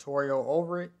territorial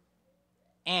over it.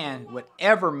 And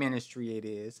whatever ministry it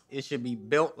is, it should be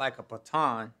built like a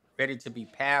baton, ready to be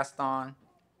passed on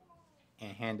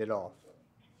and handed off.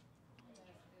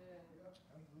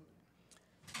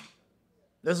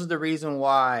 This is the reason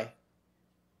why,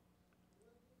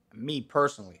 me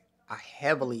personally, I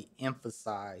heavily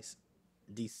emphasize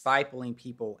discipling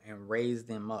people and raise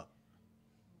them up.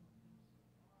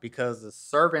 Because the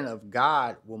servant of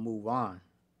God will move on,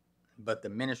 but the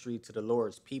ministry to the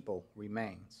Lord's people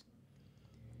remains.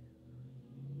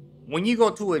 When you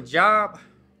go to a job,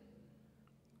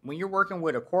 when you're working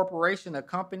with a corporation, a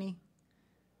company,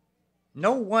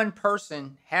 no one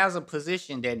person has a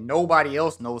position that nobody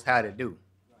else knows how to do.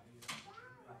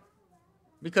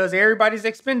 Because everybody's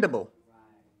expendable.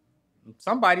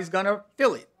 Somebody's going to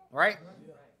fill it, right?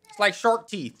 It's like shark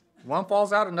teeth. One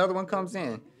falls out, another one comes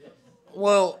in.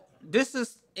 Well, this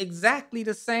is exactly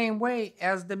the same way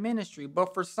as the ministry.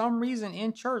 But for some reason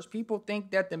in church, people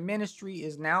think that the ministry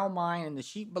is now mine and the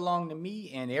sheep belong to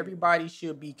me and everybody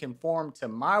should be conformed to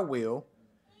my will.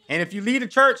 And if you leave the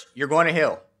church, you're going to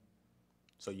hell.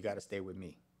 So you got to stay with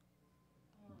me.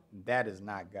 That is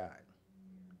not God.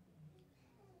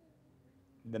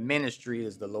 The ministry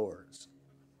is the Lord's.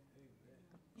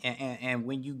 And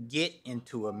when you get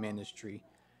into a ministry,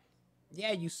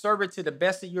 yeah, you serve it to the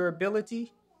best of your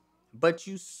ability, but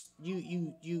you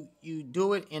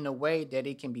do it in a way that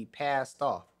it can be passed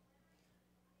off.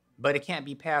 But it can't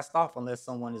be passed off unless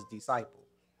someone is discipled.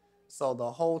 So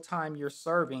the whole time you're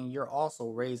serving, you're also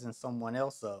raising someone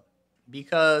else up.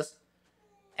 Because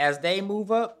as they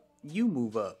move up, you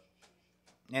move up.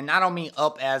 And I don't mean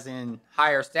up as in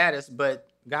higher status, but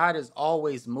God is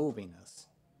always moving us.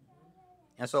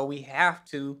 And so we have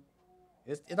to,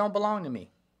 it don't belong to me.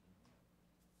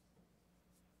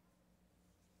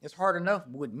 It's hard enough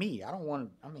with me. I don't want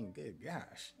to, good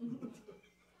gosh.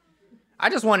 I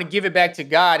just want to give it back to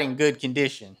God in good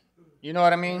condition. You know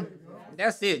what I mean?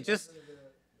 That's it. Just,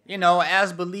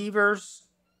 as believers,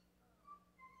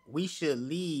 we should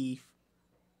leave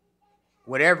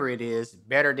whatever it is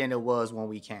better than it was when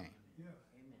we came.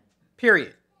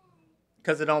 Period.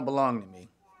 Because it don't belong to me.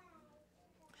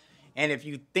 And if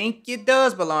you think it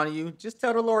does belong to you, just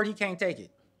tell the Lord he can't take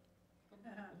it.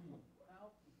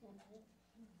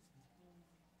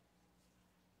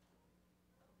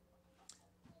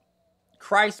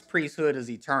 Christ's priesthood is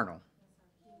eternal.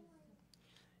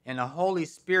 And the Holy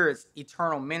Spirit's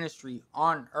eternal ministry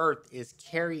on earth is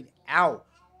carried out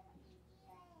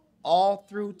all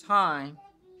through time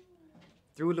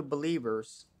through the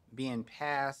believers being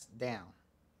passed down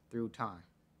through time.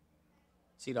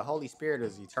 See, the Holy Spirit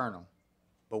is eternal,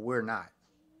 but we're not.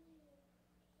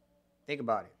 Think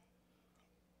about it.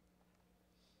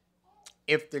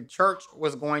 If the church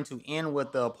was going to end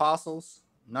with the apostles,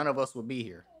 none of us would be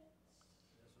here.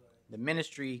 The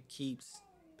ministry keeps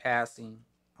passing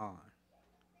on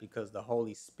because the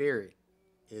Holy Spirit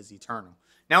is eternal.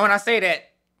 Now, when I say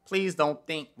that, please don't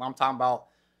think when I'm talking about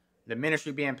the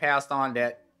ministry being passed on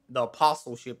that the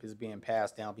apostleship is being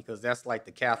passed down, because that's like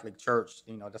the Catholic Church.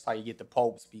 That's how you get the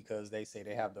popes, because they say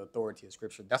they have the authority of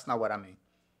Scripture. That's not what I mean.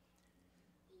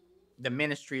 The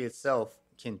ministry itself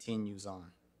continues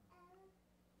on.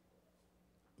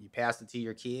 You pass it to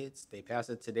your kids. They pass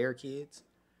it to their kids.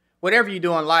 Whatever you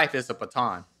do in life is a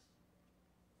baton.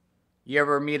 You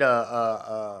ever meet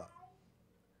a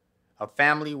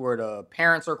family where the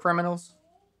parents are criminals?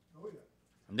 Oh, yeah.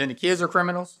 And then the kids are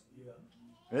criminals? Yeah.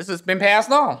 This has been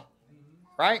passed on,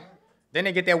 right? Then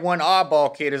they get that one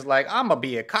oddball kid is like, I'm going to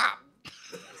be a cop.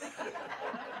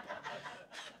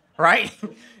 Right?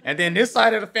 And then this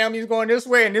side of the family is going this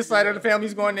way and this side of the family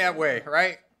is going that way,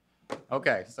 right?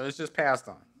 Okay, so it's just passed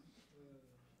on.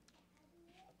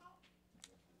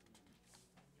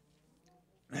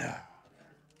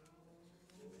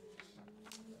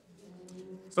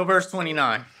 So verse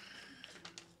 29.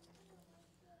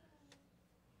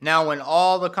 Now when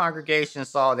all the congregation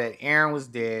saw that Aaron was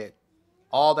dead,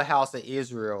 all the house of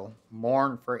Israel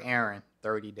mourned for Aaron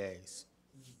 30 days.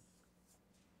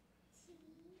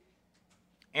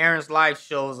 Aaron's life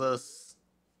shows us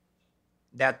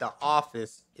that the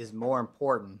office is more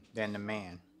important than the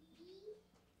man.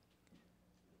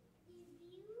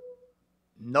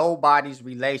 Nobody's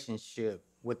relationship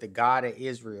with the God of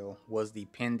Israel was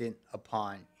dependent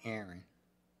upon Aaron.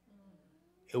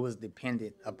 It was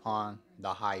dependent upon the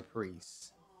high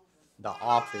priest, the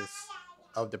office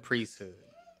of the priesthood.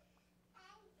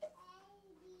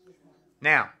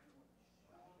 Now,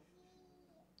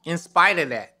 in spite of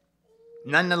that,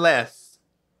 nonetheless,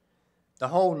 the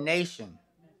whole nation,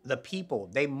 the people,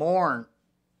 they mourned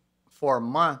for a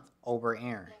month over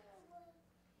Aaron.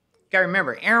 You gotta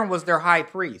remember, Aaron was their high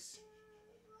priest.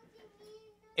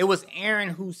 It was Aaron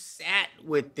who sat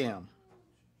with them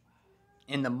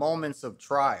in the moments of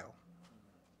trial,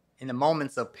 in the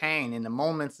moments of pain, in the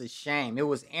moments of shame. It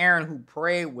was Aaron who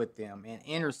prayed with them and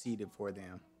interceded for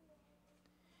them.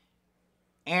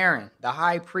 Aaron, the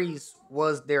high priest,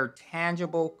 was their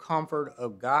tangible comfort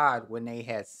of God when they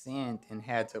had sinned and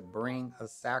had to bring a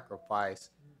sacrifice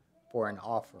for an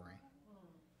offering.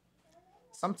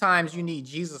 Sometimes you need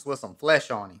Jesus with some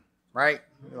flesh on him, right?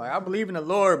 You're like, I believe in the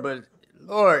Lord, but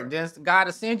Lord, then God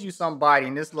will send you somebody,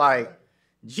 and it's like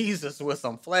Jesus with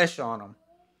some flesh on him.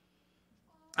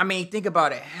 I mean, think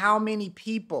about it. How many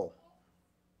people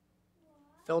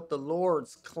felt the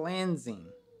Lord's cleansing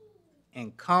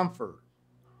and comfort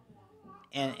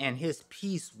and his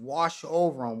peace wash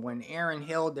over them when Aaron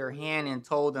held their hand and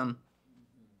told them,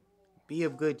 be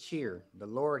of good cheer. The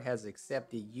Lord has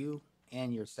accepted you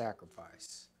and your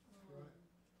sacrifice.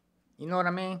 You know what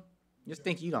I mean? Just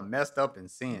think you done messed up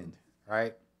and sinned,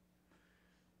 right?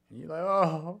 And you're like,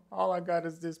 oh, all I got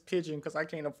is this pigeon because I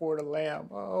can't afford a lamb.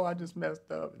 Oh, I just messed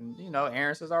up. And,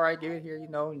 Aaron says, all right, give it here,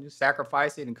 and you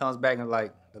sacrifice it, and comes back and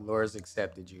like, the Lord's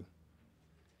accepted you.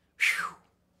 Whew.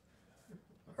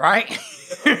 Right?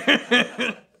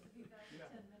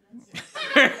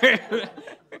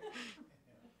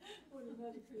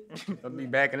 I'll be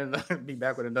back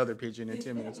with another picture in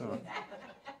 10 minutes. Huh?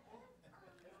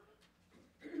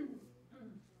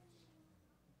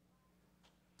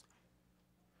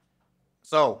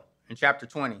 So, in chapter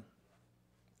 20,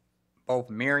 both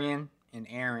Miriam and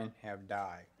Aaron have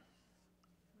died.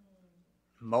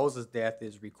 Moses' death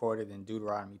is recorded in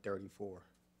Deuteronomy 34.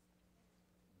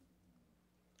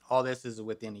 All this is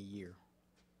within a year.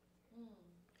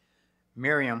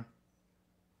 Miriam,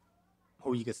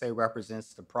 who you could say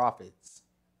represents the prophets,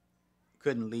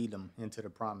 couldn't lead them into the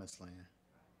promised land.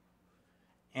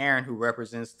 Aaron, who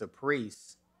represents the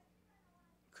priests,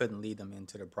 couldn't lead them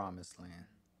into the promised land.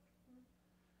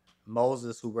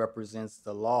 Moses, who represents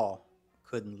the law,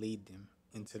 couldn't lead them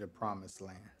into the promised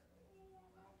land.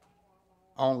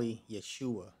 Only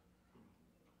Yeshua,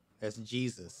 that's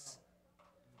Jesus,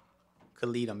 could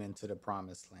lead them into the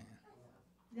promised land.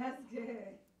 That's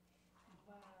good.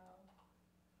 Wow.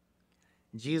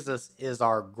 Jesus is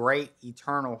our great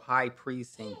eternal high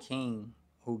priest and king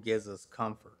who gives us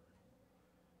comfort.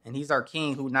 And he's our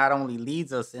king who not only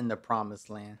leads us in the promised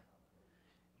land,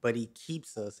 but he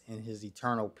keeps us in his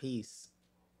eternal peace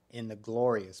in the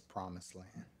glorious promised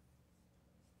land.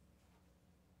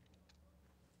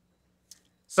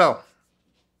 So,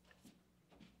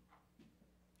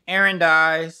 Aaron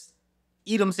dies.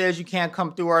 Edom says you can't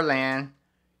come through our land.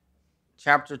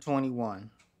 Chapter 21.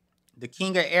 The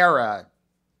king of Arad,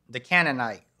 the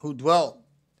Canaanite, who dwelt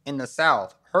in the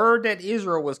south, heard that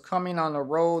Israel was coming on the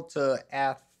road to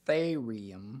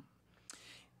Atharium.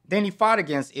 Then he fought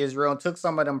against Israel and took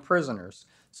some of them prisoners.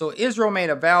 So Israel made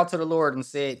a vow to the Lord and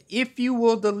said, if you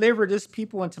will deliver this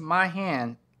people into my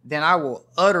hand, then I will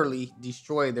utterly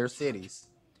destroy their cities.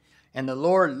 And the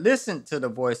Lord listened to the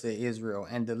voice of Israel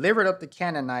and delivered up the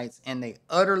Canaanites, and they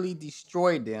utterly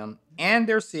destroyed them and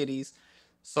their cities.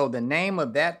 So the name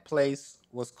of that place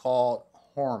was called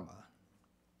Hormah.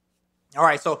 All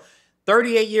right, so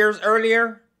 38 years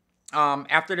earlier,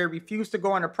 after they refused to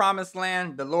go in the promised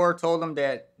land, the Lord told them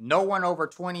that no one over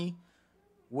 20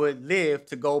 would live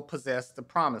to go possess the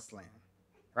promised land,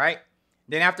 right?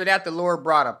 Then after that, the Lord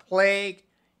brought a plague,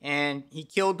 and he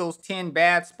killed those 10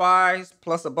 bad spies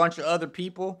plus a bunch of other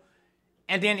people.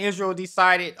 And then Israel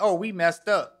decided, oh, we messed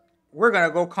up. We're going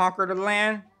to go conquer the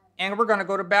land, and we're going to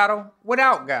go to battle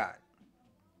without God.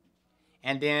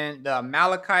 And then the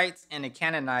Amalekites and the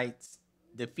Canaanites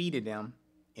defeated them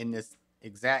in this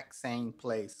exact same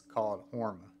place called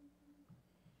Hormah.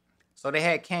 So they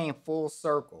had came full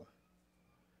circle.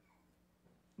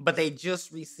 But they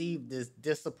just received this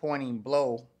disappointing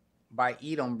blow by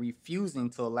Edom refusing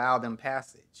to allow them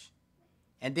passage.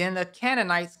 And then the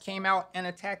Canaanites came out and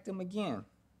attacked them again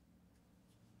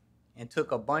and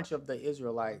took a bunch of the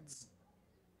Israelites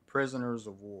prisoners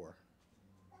of war.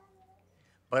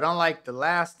 But unlike the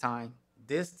last time,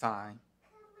 this time,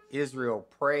 Israel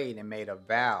prayed and made a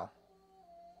vow.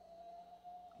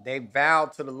 They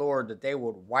vowed to the Lord that they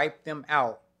would wipe them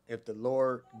out if the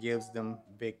Lord gives them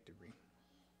victory.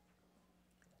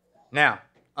 Now,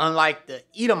 unlike the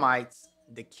Edomites,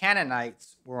 the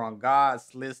Canaanites were on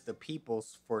God's list of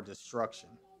peoples for destruction.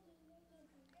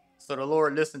 So the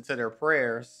Lord listened to their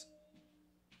prayers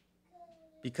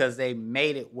because they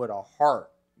made it with a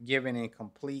heart given in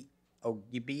complete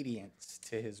obedience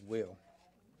to his will.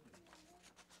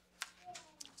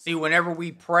 See, whenever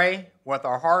we pray with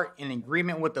our heart in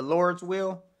agreement with the Lord's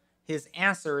will, his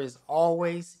answer is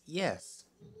always yes.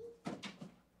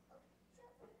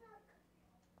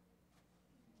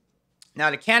 Now,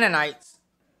 the Canaanites,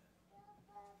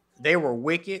 they were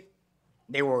wicked,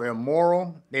 they were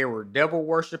immoral, they were devil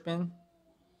worshiping,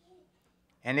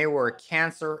 and they were a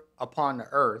cancer upon the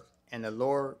earth, and the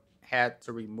Lord had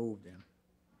to remove them.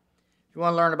 If you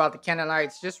want to learn about the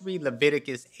Canaanites, just read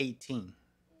Leviticus 18,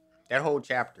 that whole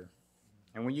chapter.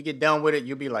 And when you get done with it,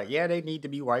 you'll be like, yeah, they need to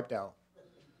be wiped out.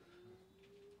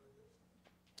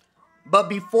 But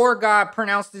before God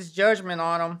pronounced his judgment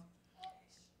on them,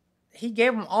 he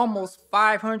gave them almost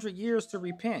 500 years to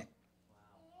repent.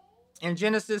 In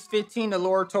Genesis 15, the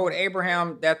Lord told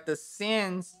Abraham that the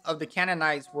sins of the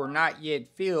Canaanites were not yet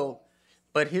filled,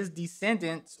 but his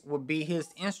descendants would be his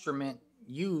instrument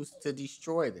used to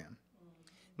destroy them.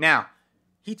 Now,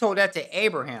 he told that to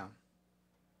Abraham.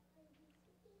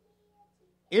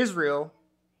 Israel,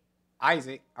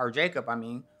 Jacob,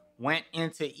 went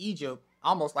into Egypt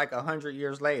almost like 100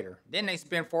 years later. Then they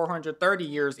spent 430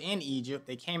 years in Egypt.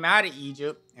 They came out of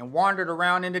Egypt and wandered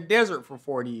around in the desert for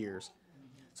 40 years.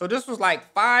 So this was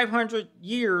like 500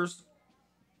 years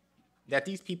that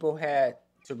these people had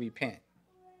to repent.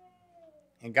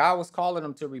 And God was calling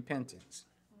them to repentance.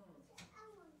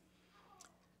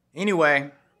 Anyway,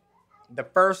 the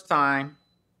first time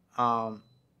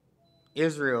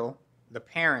Israel, the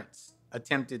parents,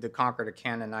 attempted to conquer the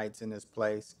Canaanites in this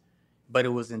place, but it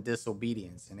was in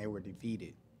disobedience and they were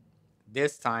defeated.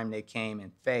 This time they came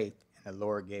in faith and the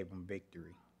Lord gave them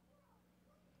victory.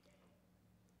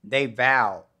 They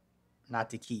vowed not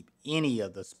to keep any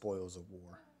of the spoils of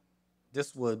war.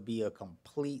 This would be a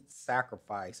complete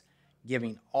sacrifice,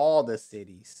 giving all the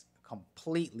cities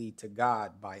completely to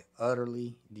God by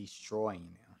utterly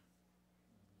destroying them.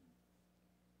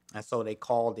 And so they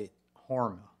called it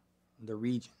Hormah, the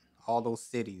region. All those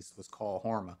cities was called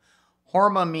Hormah.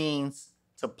 Hormah means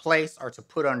to place or to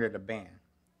put under the ban.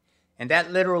 And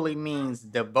that literally means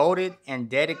devoted and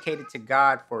dedicated to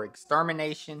God for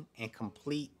extermination and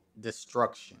complete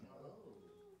destruction.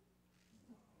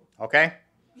 Okay?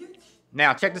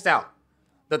 Now, check this out.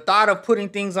 The thought of putting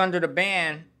things under the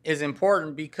ban is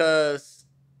important because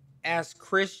as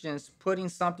Christians, putting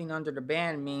something under the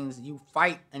ban means you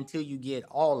fight until you get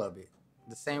all of it.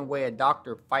 The same way a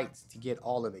doctor fights to get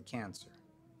all of the cancer.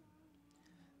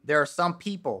 There are some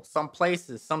people, some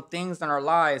places, some things in our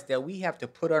lives that we have to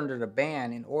put under the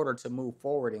ban in order to move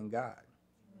forward in God.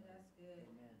 That's good.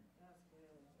 That's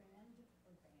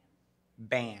good.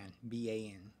 Ban,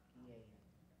 B-A-N.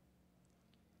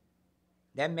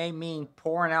 That may mean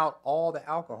pouring out all the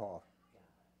alcohol.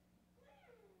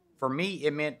 For me,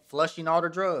 it meant flushing all the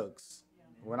drugs.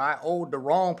 When I owed the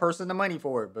wrong person the money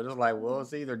for it. But it's like, well,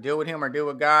 it's either deal with him or deal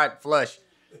with God. Flush.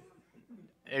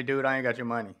 Hey, dude, I ain't got your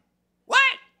money. What?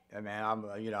 Hey, man, I'm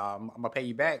going to pay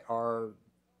you back or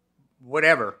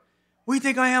whatever. What do you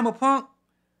think I am, a punk?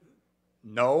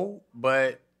 No,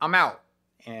 but I'm out.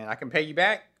 And I can pay you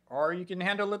back or you can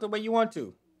handle it the way you want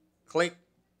to. Click.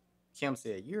 Kim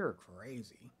said, you're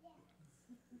crazy.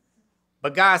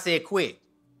 But God said, quit.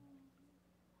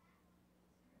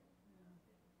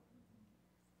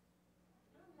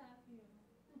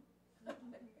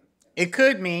 It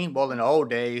could mean, well, in the old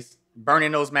days,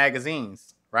 burning those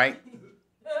magazines, right?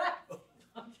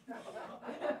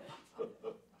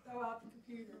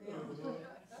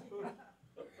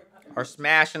 Or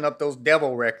smashing up those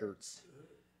devil records.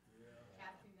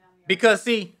 Because,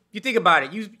 see, you think about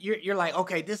it, you're like,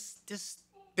 okay, this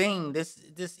thing, this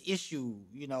issue,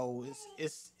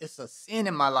 it's a sin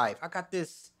in my life. I got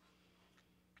this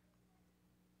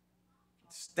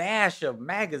stash of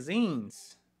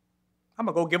magazines. I'm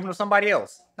going to go give them to somebody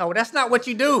else. No, that's not what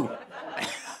you do.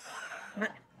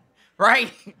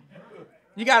 Right?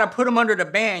 You got to put them under the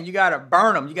ban. You got to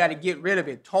burn them. You got to get rid of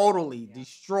it totally,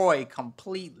 destroy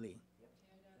completely.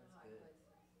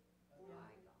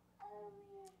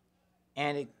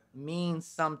 And it means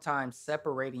sometimes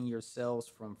separating yourselves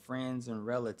from friends and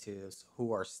relatives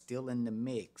who are still in the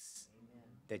mix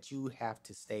that you have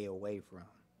to stay away from.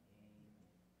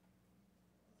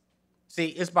 See,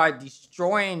 it's by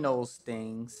destroying those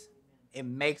things, it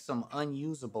makes them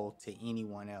unusable to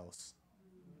anyone else.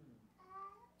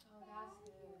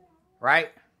 Right?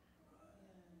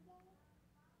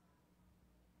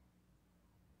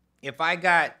 If I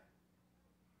got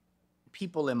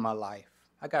people in my life,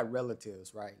 I got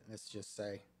relatives, right? Let's just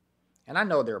say. And I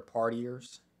know they're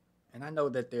partiers. And I know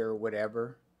that they're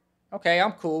whatever. Okay,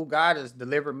 I'm cool. God has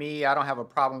delivered me. I don't have a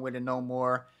problem with it no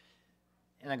more.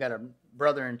 And I got a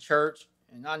brother in church.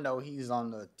 And I know he's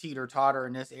on the teeter-totter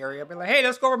in this area. I'll be like, hey,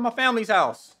 let's go over to my family's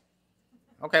house.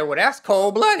 Okay, well, that's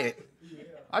cold-blooded.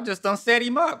 I just done set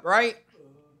him up, right?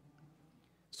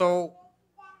 So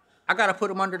I got to put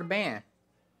him under the ban.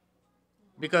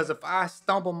 Because if I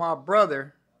stumble my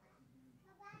brother,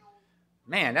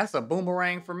 man, that's a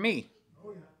boomerang for me.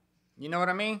 You know what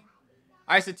I mean?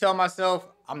 I used to tell myself,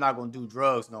 I'm not going to do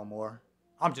drugs no more.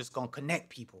 I'm just going to connect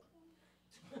people.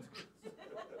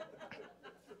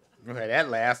 Okay, that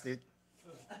lasted.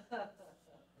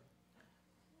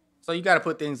 So you got to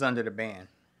put things under the ban.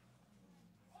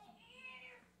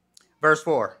 Verse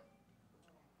 4.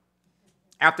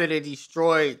 After they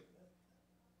destroyed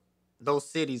those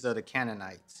cities of the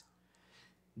Canaanites,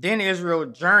 then Israel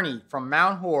journeyed from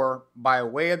Mount Hor by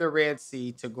way of the Red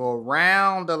Sea to go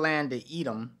around the land of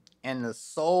Edom, and the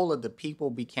soul of the people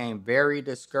became very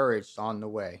discouraged on the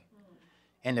way.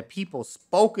 And the people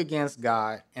spoke against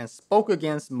God and spoke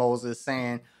against Moses,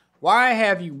 saying, why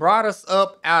have you brought us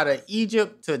up out of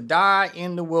Egypt to die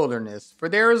in the wilderness? For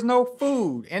there is no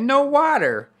food and no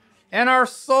water, and our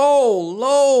soul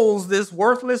loathes this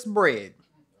worthless bread.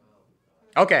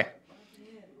 Okay.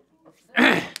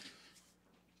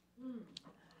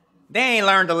 They ain't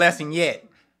learned the lesson yet.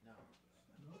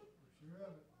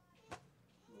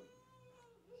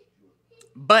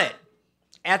 But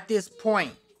at this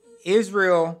point,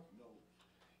 Israel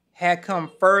had come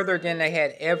further than they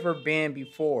had ever been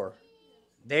before.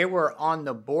 They were on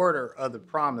the border of the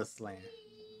promised land.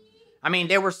 I mean,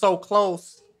 they were so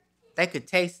close, they could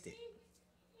taste it.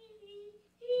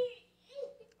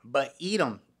 But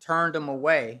Edom turned them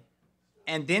away,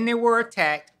 and then they were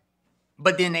attacked,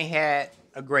 but then they had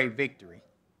a great victory.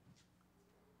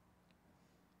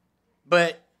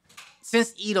 But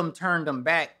since Edom turned them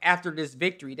back after this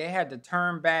victory, they had to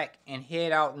turn back and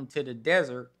head out into the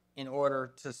desert in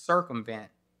order to circumvent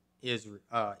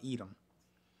Edom.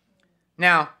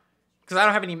 Now, because I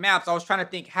don't have any maps, I was trying to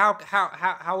think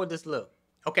how would this look?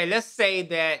 Okay, let's say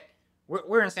that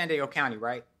we're in San Diego County,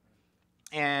 right?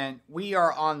 And we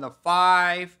are on the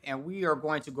 5, and we are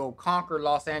going to go conquer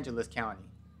Los Angeles County.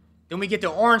 Then we get to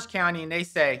Orange County, and they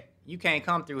say, you can't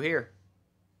come through here,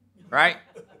 right?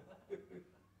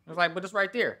 It's like, but it's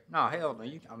right there. No, hell no.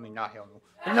 Not hell no.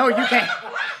 But no, you can't.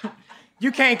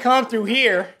 You can't come through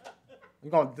here. We're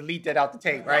going to delete that out the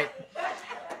tape, right?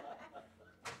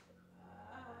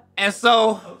 And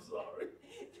so,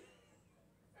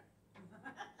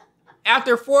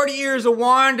 after 40 years of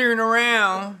wandering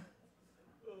around,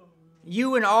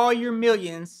 you and all your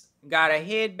millions got to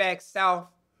head back south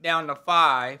down the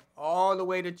 5, all the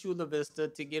way to Chula Vista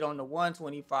to get on the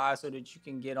 125 so that you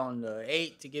can get on the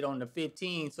 8 to get on the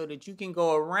 15 so that you can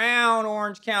go around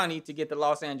Orange County to get to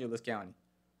Los Angeles County.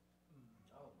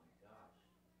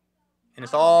 And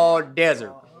it's all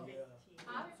desert.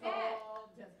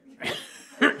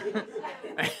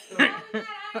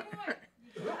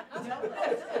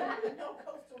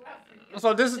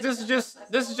 So this is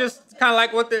just kind of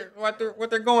like what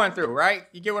they're going through, right?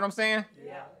 You get what I'm saying?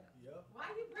 Yeah. Why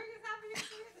you bring us out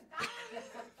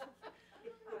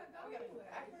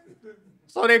here?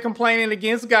 So they're complaining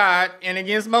against God and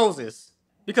against Moses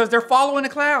because they're following the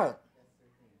cloud.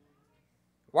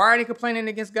 Why are they complaining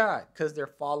against God? Because they're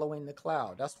following the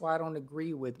cloud. That's why I don't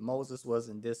agree with Moses was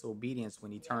in disobedience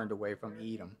when he turned away from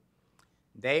Edom.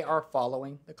 They are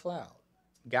following the cloud.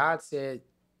 God said,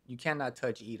 you cannot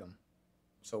touch Edom.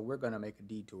 So we're going to make a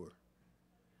detour.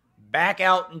 Back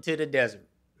out into the desert.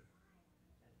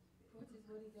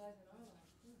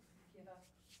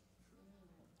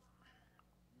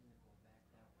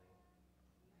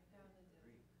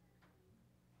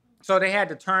 So they had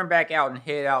to turn back out and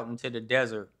head out into the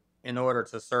desert in order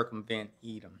to circumvent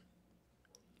Edom.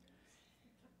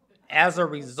 As a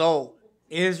result,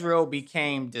 Israel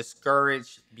became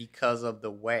discouraged because of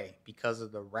the way, because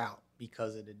of the route,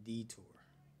 because of the detour.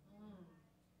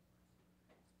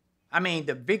 I mean,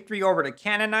 the victory over the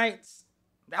Canaanites,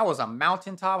 that was a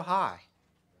mountaintop high.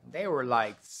 They were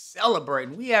like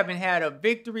celebrating. We haven't had a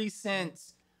victory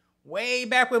since way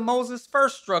back when Moses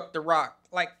first struck the rock,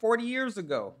 like 40 years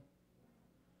ago.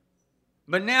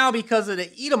 But now, because of the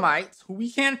Edomites, who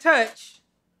we can't touch,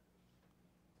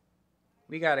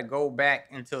 we got to go back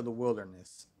into the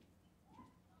wilderness.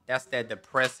 That's that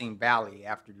depressing valley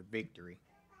after the victory.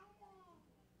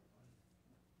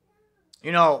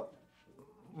 You know,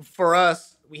 for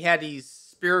us, we had these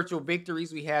spiritual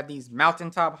victories. We had these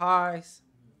mountaintop highs.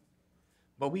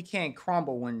 But we can't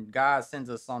crumble when God sends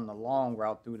us on the long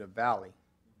route through the valley.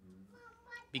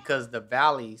 Because the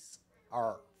valleys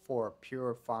are for a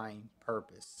purifying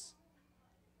purpose.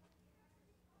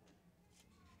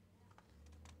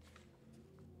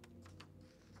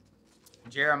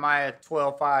 Jeremiah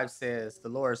 12:5 says, the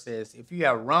Lord says, if you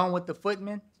have run with the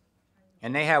footmen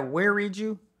and they have wearied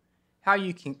you, how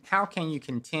can you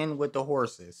contend with the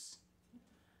horses?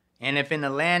 And if in the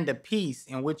land of peace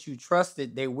in which you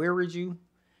trusted they wearied you,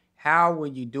 how will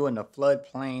you do in the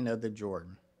floodplain of the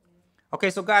Jordan? Okay,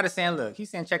 so God is saying, look, he's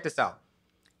saying, check this out.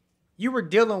 You were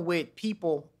dealing with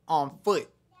people on foot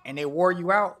and they wore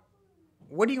you out.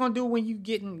 What are you going to do when you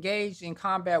get engaged in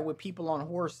combat with people on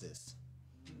horses?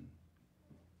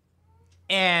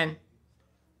 And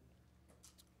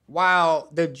while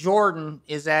the Jordan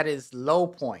is at its low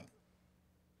point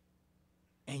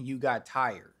and you got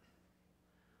tired,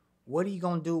 what are you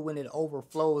going to do when it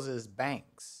overflows its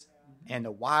banks and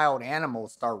the wild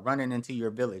animals start running into your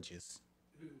villages?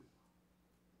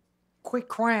 Quit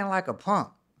crying like a punk.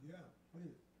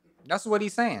 That's what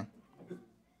he's saying.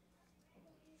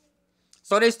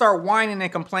 So they start whining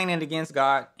and complaining against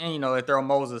God. And, you know, they throw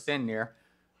Moses in there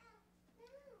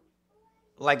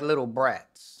like little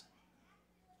brats.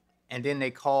 And then they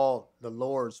call the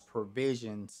Lord's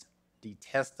provisions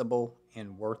detestable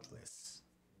and worthless.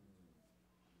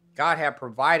 God had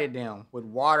provided them with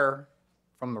water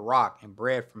from the rock and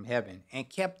bread from heaven and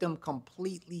kept them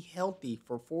completely healthy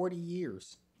for 40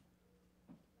 years.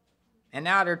 And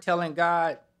now they're telling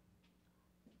God,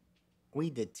 we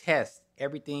detest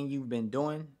everything you've been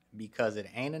doing because it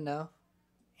ain't enough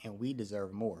and we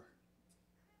deserve more.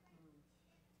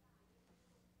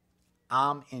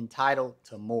 I'm entitled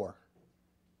to more.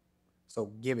 So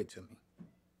give it to me.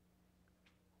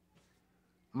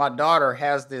 My daughter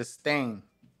has this thing,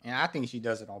 and I think she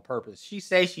does it on purpose. She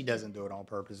says she doesn't do it on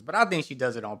purpose, but I think she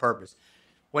does it on purpose.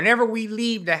 Whenever we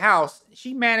leave the house,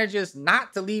 she manages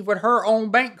not to leave with her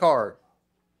own bank card.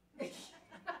 And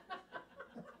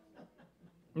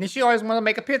then she always wants to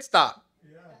make a pit stop.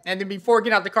 Yeah. And then before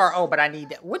getting out the car, oh, but I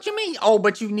need that. What you mean? Oh,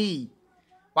 but you need.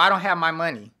 Well, I don't have my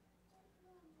money.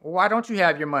 Well, why don't you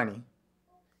have your money?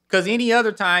 Because any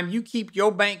other time you keep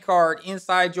your bank card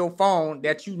inside your phone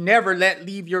that you never let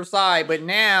leave your side, but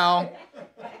now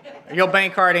your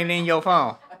bank card ain't in your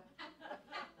phone.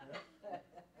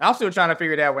 I'm still trying to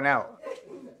figure that one out.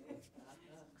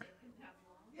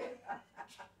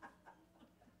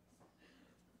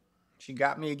 She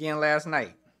got me again last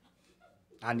night.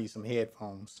 I need some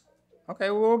headphones. Okay,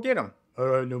 well, we'll get them. I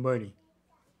have no money.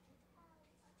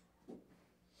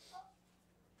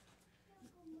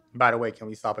 By the way, can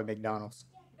we stop at McDonald's?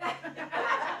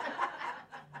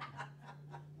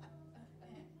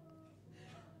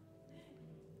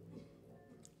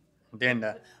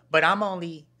 Then, but I'm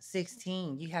only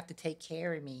 16. You have to take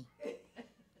care of me.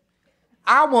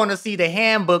 I want to see the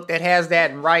handbook that has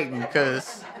that in writing,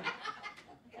 because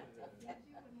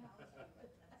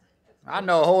I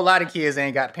know a whole lot of kids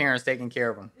ain't got parents taking care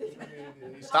of them.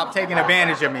 Stop taking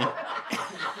advantage of me.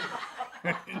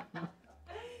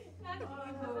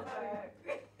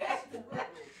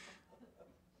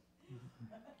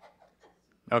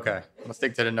 Okay, I'm gonna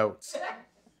stick to the notes.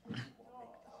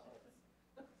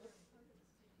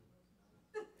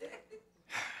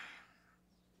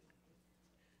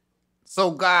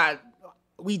 So God,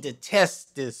 we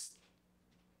detest this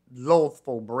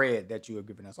loathful bread that you have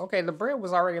given us. Okay, the bread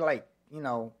was already like,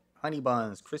 honey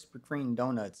buns, Krispy Kreme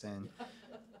donuts, and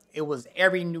it was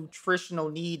every nutritional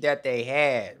need that they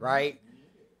had, right?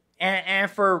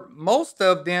 And for most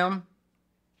of them,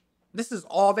 this is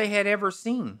all they had ever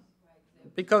seen,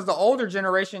 because the older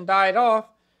generation died off,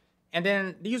 and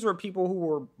then these were people who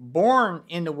were born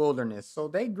in the wilderness, so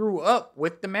they grew up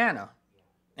with the manna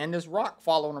and this rock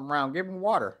following them around, giving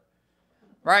water,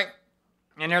 right?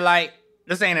 And they're like,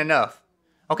 this ain't enough.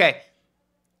 Okay,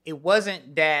 it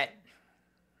wasn't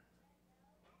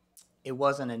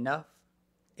enough.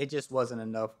 It just wasn't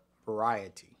enough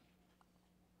variety.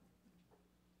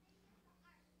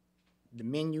 The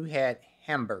menu had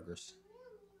hamburgers.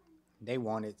 They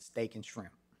wanted steak and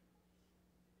shrimp.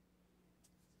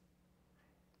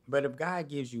 But if God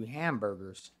gives you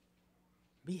hamburgers,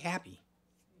 be happy,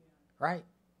 right?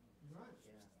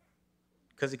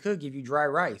 Because it could give you dry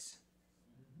rice.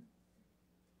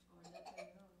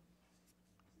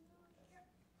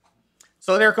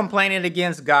 So they're complaining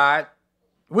against God,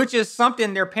 which is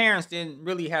something their parents didn't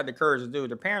really have the courage to do.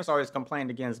 Their parents always complained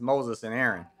against Moses and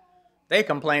Aaron. They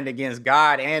complained against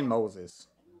God and Moses,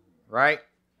 right?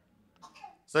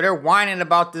 So they're whining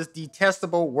about this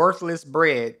detestable, worthless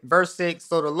bread. Verse 6,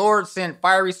 so the Lord sent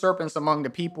fiery serpents among the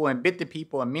people and bit the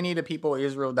people, and many of the people of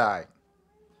Israel died.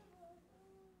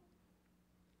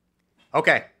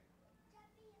 Okay.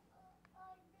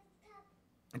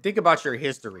 And think about your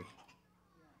history.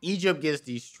 Egypt gets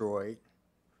destroyed.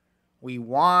 We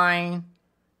whine.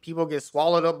 People get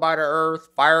swallowed up by the earth.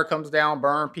 Fire comes down,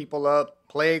 burn people up.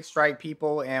 Plagues strike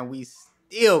people, and we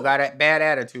still got a bad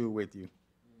attitude with you.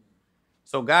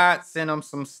 So God sent them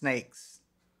some snakes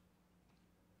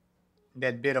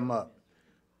that bit them up.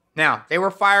 Now, they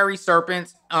were fiery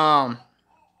serpents. I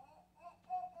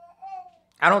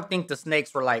don't think the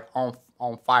snakes were like on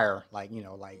fire, like,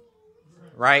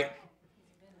 right?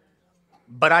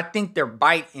 But I think their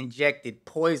bite injected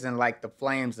poison like the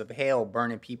flames of hell,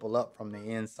 burning people up from the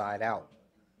inside out.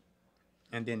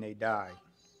 And then they died.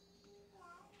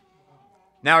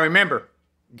 Now remember,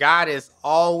 God is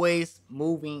always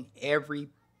moving every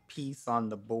piece on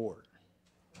the board.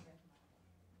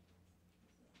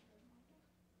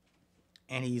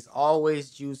 And he's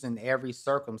always using every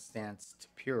circumstance to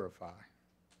purify.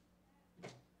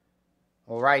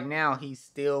 Well, right now, he's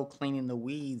still cleaning the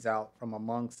weeds out from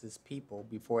amongst his people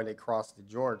before they cross the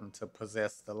Jordan to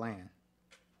possess the land.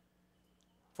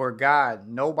 For God,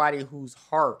 nobody whose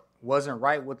heart wasn't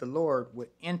right with the Lord would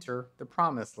enter the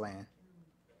promised land.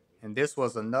 And this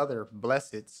was another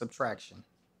blessed subtraction.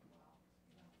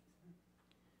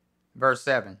 Verse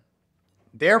 7.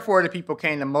 Therefore the people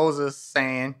came to Moses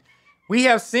saying, we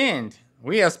have sinned.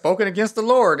 We have spoken against the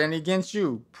Lord and against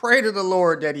you. Pray to the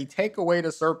Lord that he take away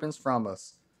the serpents from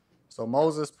us. So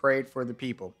Moses prayed for the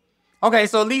people. Okay,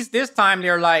 so at least this time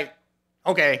they're like,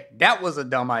 okay, that was a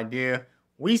dumb idea.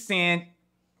 We sinned.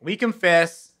 We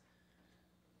confess.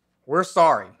 We're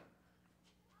sorry.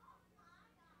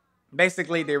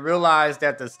 Basically, they realized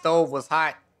that the stove was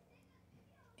hot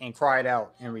and cried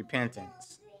out in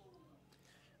repentance.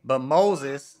 But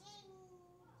Moses,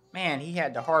 man, he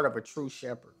had the heart of a true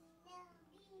shepherd,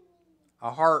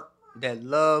 a heart that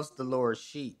loves the Lord's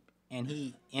sheep, and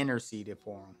he interceded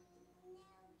for them.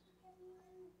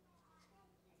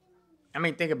 I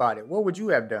mean, think about it. What would you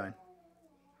have done?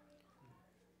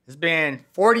 It's been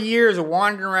 40 years of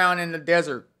wandering around in the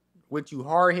desert with you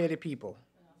hard-headed people.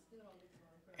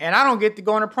 And I don't get to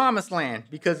go in the promised land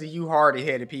because of you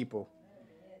hard-headed people.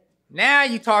 Now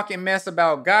you talking mess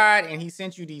about God and he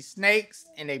sent you these snakes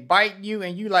and they bite you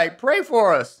and you like, pray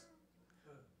for us.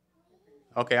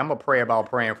 Okay, I'm going to pray about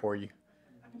praying for you.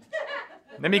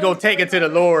 Let me go take it to the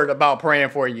Lord about praying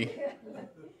for you.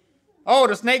 Oh,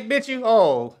 the snake bit you?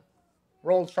 Oh,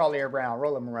 roll Charlie around,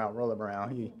 roll him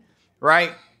around.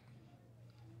 Right?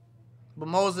 But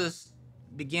Moses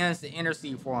begins to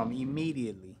intercede for him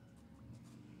immediately.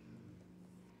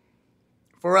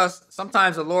 For us,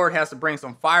 sometimes the Lord has to bring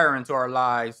some fire into our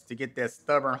lives to get that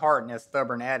stubborn heart and that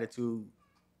stubborn attitude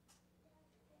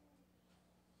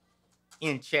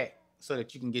in check so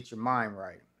that you can get your mind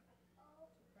right.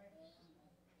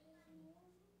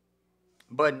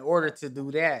 But in order to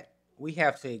do that, we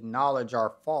have to acknowledge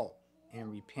our fault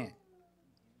and repent.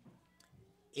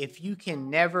 If you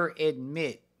can never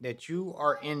admit that you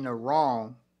are in the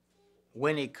wrong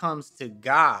when it comes to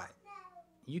God,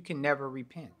 you can never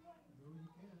repent.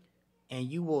 And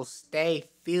you will stay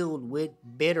filled with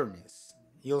bitterness.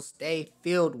 You'll stay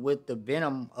filled with the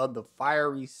venom of the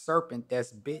fiery serpent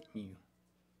that's bitten you.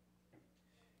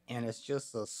 And it's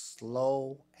just a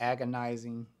slow,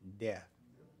 agonizing death.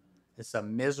 It's a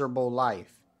miserable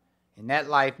life. And that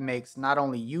life makes not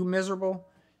only you miserable,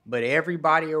 but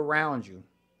everybody around you.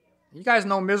 You guys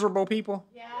know miserable people?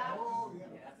 Yeah.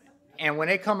 And when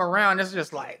they come around, it's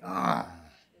just like, ugh.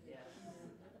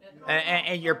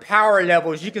 And your power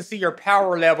levels, you can see your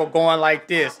power level going like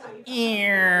this.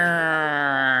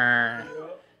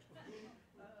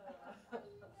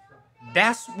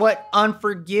 That's what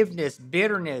unforgiveness,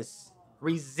 bitterness,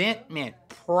 resentment,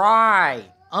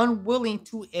 pride, unwilling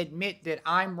to admit that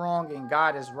I'm wrong and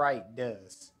God is right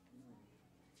does.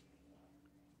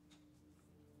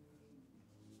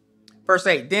 Verse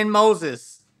 8, Then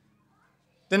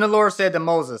the Lord said to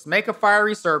Moses, make a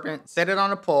fiery serpent, set it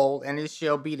on a pole, and it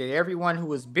shall be that everyone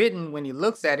who is bitten when he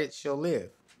looks at it shall live.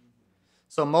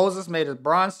 So Moses made a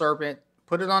bronze serpent,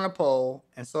 put it on a pole,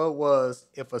 and so it was,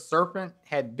 if a serpent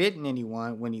had bitten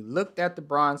anyone, when he looked at the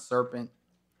bronze serpent,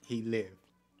 he lived.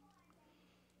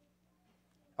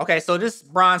 Okay, so this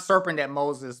bronze serpent that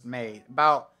Moses made,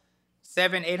 about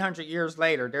 700-800 years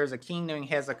later, there's a king named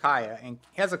Hezekiah, and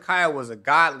Hezekiah was a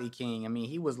godly king. I mean,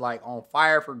 he was like on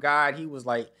fire for God. He was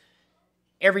like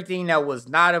everything that was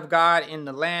not of God in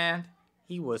the land.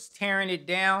 He was tearing it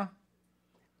down.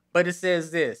 But it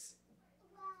says this,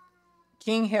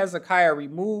 King Hezekiah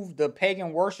removed the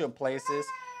pagan worship places,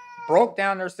 broke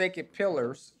down their sacred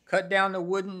pillars, cut down the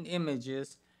wooden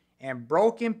images, and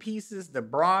broke in pieces the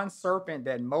bronze serpent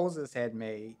that Moses had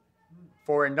made.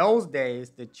 For in those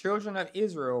days, the children of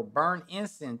Israel burned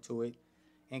incense to it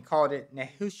and called it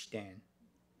Nehushtan,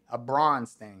 a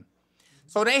bronze thing.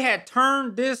 So they had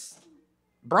turned this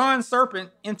bronze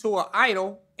serpent into an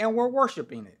idol and were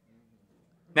worshiping it.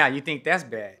 Now, you think that's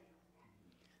bad?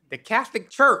 The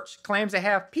Catholic Church claims to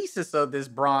have pieces of this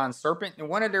bronze serpent in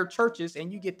one of their churches,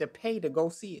 and you get to pay to go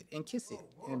see it and kiss it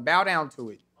and bow down to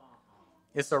it.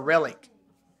 It's a relic.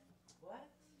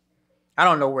 I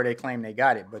don't know where they claim they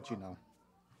got it, but you know.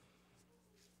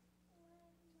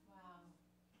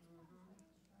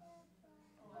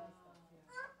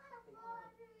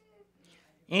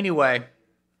 Anyway,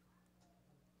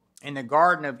 in the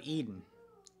Garden of Eden,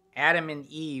 Adam and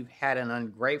Eve had an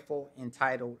ungrateful,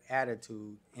 entitled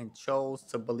attitude and chose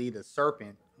to believe the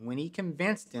serpent when he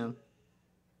convinced them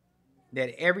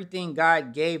that everything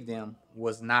God gave them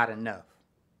was not enough.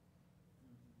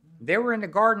 They were in the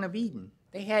Garden of Eden.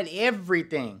 They had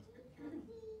everything.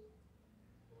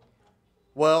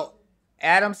 Well,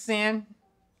 Adam's sin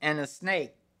and the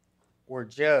snake were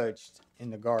judged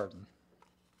in the garden.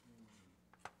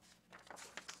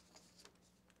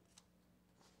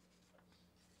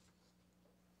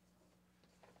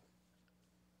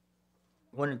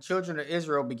 When the children of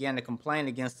Israel began to complain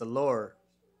against the Lord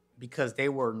because they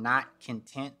were not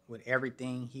content with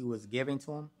everything he was giving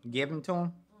to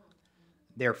them,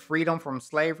 their freedom from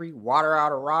slavery, water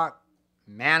out of rock,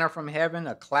 manna from heaven,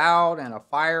 a cloud and a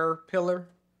fire pillar,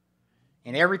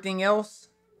 and everything else,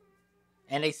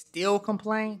 and they still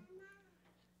complain,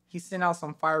 he sent out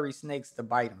some fiery snakes to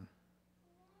bite them.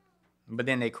 But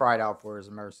then they cried out for his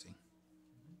mercy.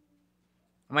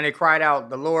 When they cried out,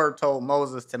 the Lord told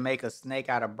Moses to make a snake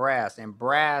out of brass, and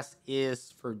brass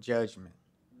is for judgment.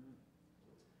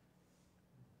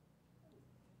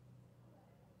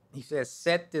 He says,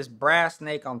 set this brass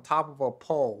snake on top of a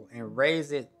pole and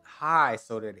raise it high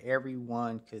so that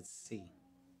everyone could see.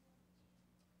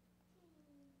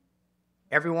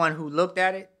 Everyone who looked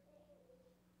at it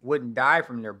wouldn't die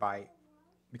from their bite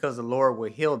because the Lord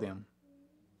would heal them,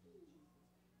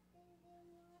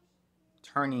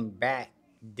 turning back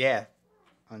death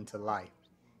unto life.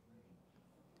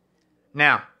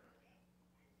 Now,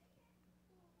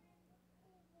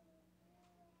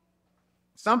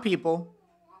 some people,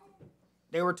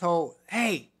 they were told,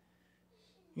 hey,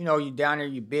 you know, you down there,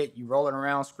 you bit, you rolling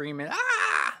around screaming,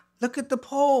 ah, look at the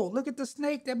pole, look at the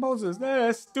snake that Moses,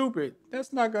 that's stupid.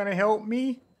 That's not going to help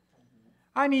me.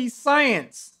 I need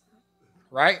science,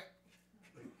 right?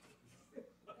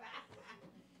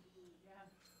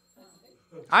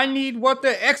 I need what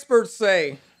the experts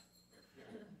say.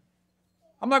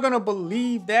 I'm not going to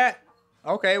believe that.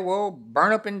 Okay, well,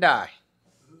 burn up and die.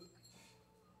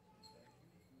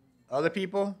 Other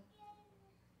people,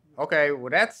 okay, well,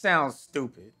 that sounds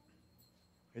stupid.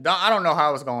 I don't know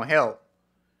how it's going to help,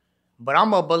 but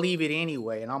I'm going to believe it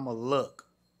anyway, and I'm going to look.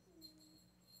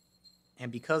 And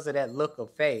because of that look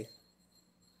of faith,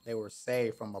 they were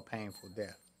saved from a painful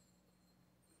death.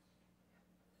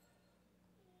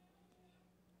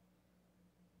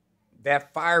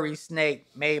 That fiery snake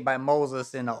made by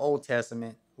Moses in the Old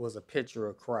Testament was a picture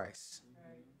of Christ.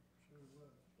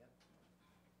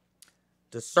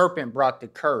 The serpent brought the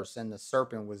curse, and the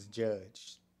serpent was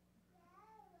judged.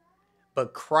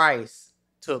 But Christ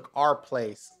took our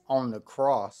place on the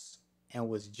cross and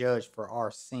was judged for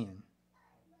our sin.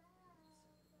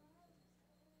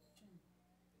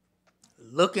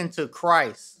 Looking to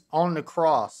Christ on the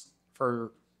cross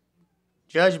for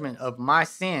judgment of my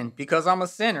sin, because I'm a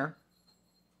sinner,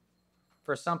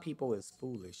 for some people is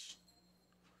foolish.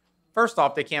 First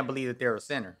off, they can't believe that they're a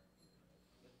sinner.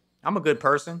 I'm a good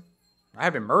person. I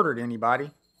haven't murdered anybody.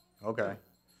 Okay.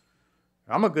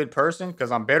 I'm a good person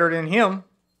because I'm better than him.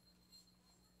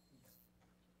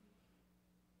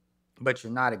 But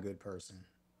you're not a good person.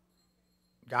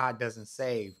 God doesn't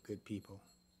save good people.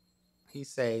 He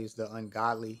saves the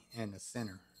ungodly and the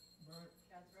sinner.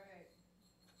 That's right.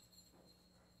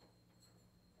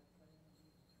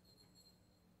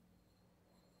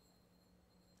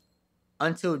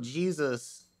 Until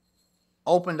Jesus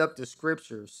opened up the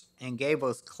scriptures and gave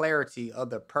us clarity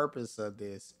of the purpose of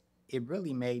this, it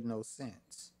really made no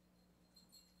sense.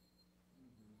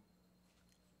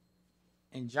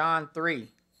 In John 3,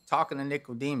 talking to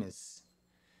Nicodemus,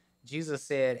 Jesus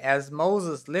said, as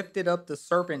Moses lifted up the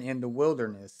serpent in the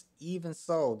wilderness, even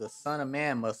so the Son of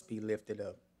Man must be lifted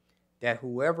up, that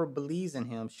whoever believes in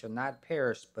him shall not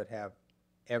perish but have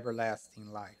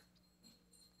everlasting life.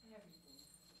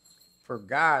 For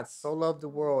God so loved the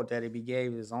world that he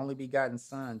gave his only begotten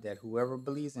Son, that whoever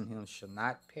believes in him shall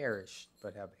not perish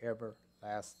but have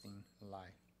everlasting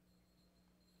life.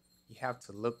 You have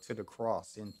to look to the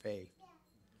cross in faith,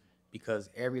 because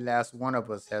every last one of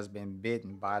us has been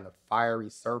bitten by the fiery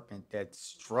serpent that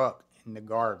struck in the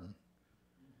garden.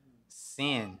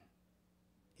 Sin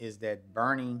is that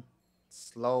burning,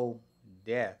 slow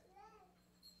death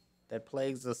that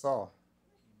plagues us all.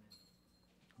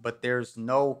 But there's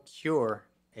no cure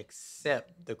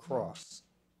except the cross.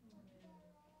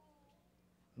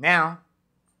 Now,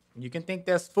 you can think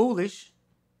that's foolish.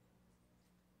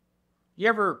 You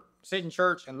ever sit in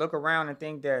church and look around and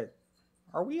think that,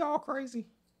 are we all crazy?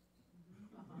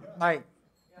 Like,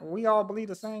 we all believe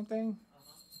the same thing?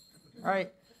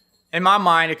 Right? In my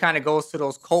mind, it kind of goes to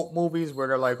those cult movies where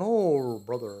they're like, oh,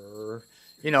 brother,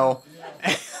 you know.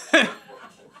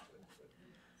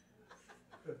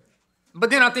 But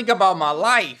then I think about my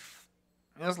life,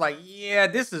 and it's like, yeah,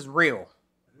 this is real.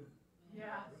 Yeah.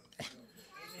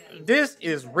 This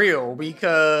is real,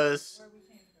 because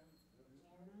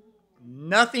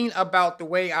nothing about the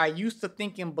way I used to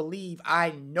think and believe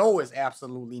I know is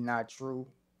absolutely not true.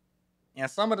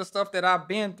 And some of the stuff that I've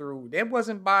been through, it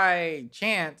wasn't by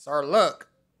chance or luck.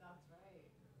 That's right.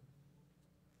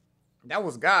 That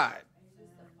was God.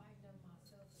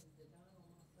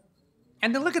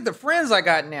 And then look at the friends I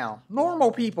got now.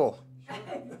 Normal people. I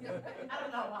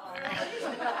don't know.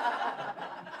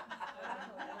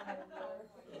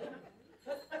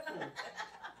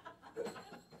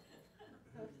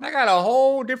 I got a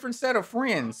whole different set of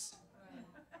friends.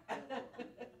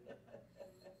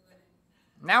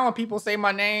 Now when people say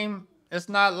my name, it's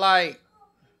not like,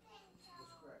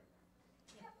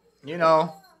 you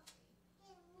know,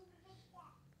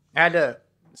 I had to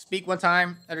speak one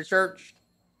time at a church,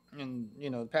 And,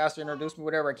 the pastor introduced me,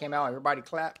 whatever. I came out, everybody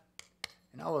clapped.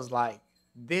 And I was like,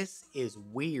 this is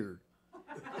weird.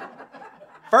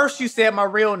 First, you said my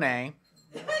real name.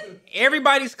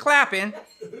 Everybody's clapping.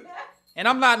 And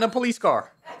I'm not in a police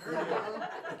car.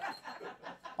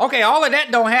 Okay, all of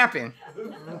that don't happen.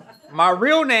 My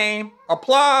real name,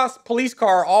 applause, police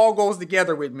car, all goes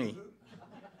together with me.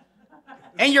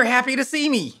 And you're happy to see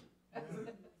me.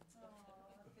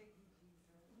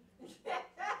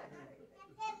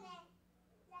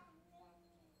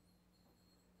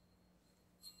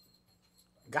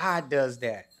 God does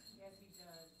that. Yes, he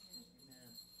does.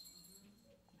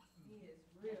 He is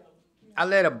real. I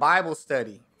led a Bible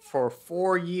study for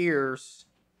 4 years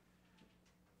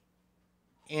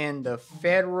in the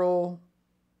federal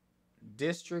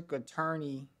district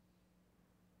attorney,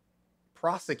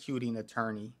 prosecuting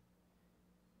attorney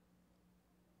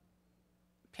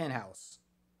penthouse,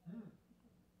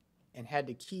 and had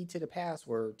the key to the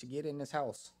password to get in this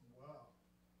house.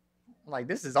 I'm like,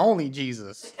 this is only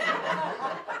Jesus.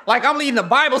 Like, I'm leading a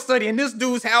Bible study in this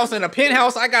dude's house in a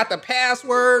penthouse. I got the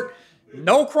password,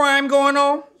 no crime going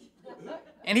on,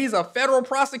 and he's a federal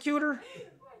prosecutor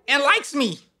and likes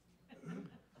me.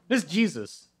 This is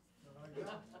Jesus.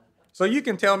 So you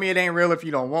can tell me it ain't real if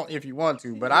you want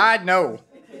to, but I know.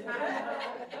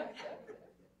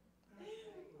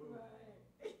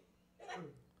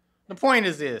 The point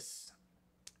is this: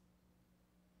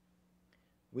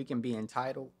 we can be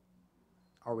entitled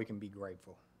or we can be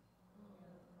grateful.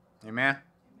 Amen.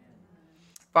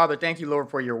 Father, thank you, Lord,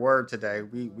 for your word today.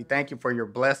 We thank you for your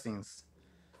blessings.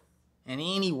 And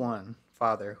anyone,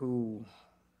 Father, who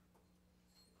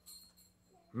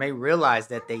may realize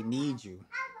that they need you,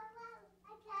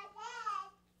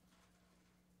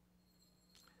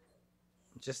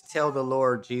 just tell the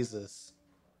Lord Jesus,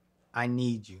 I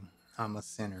need you. I'm a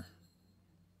sinner.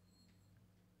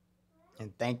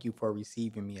 And thank you for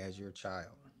receiving me as your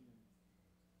child.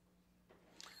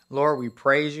 Lord, we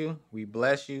praise you, we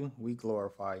bless you, we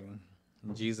glorify you.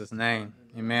 In Jesus' name,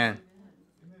 amen.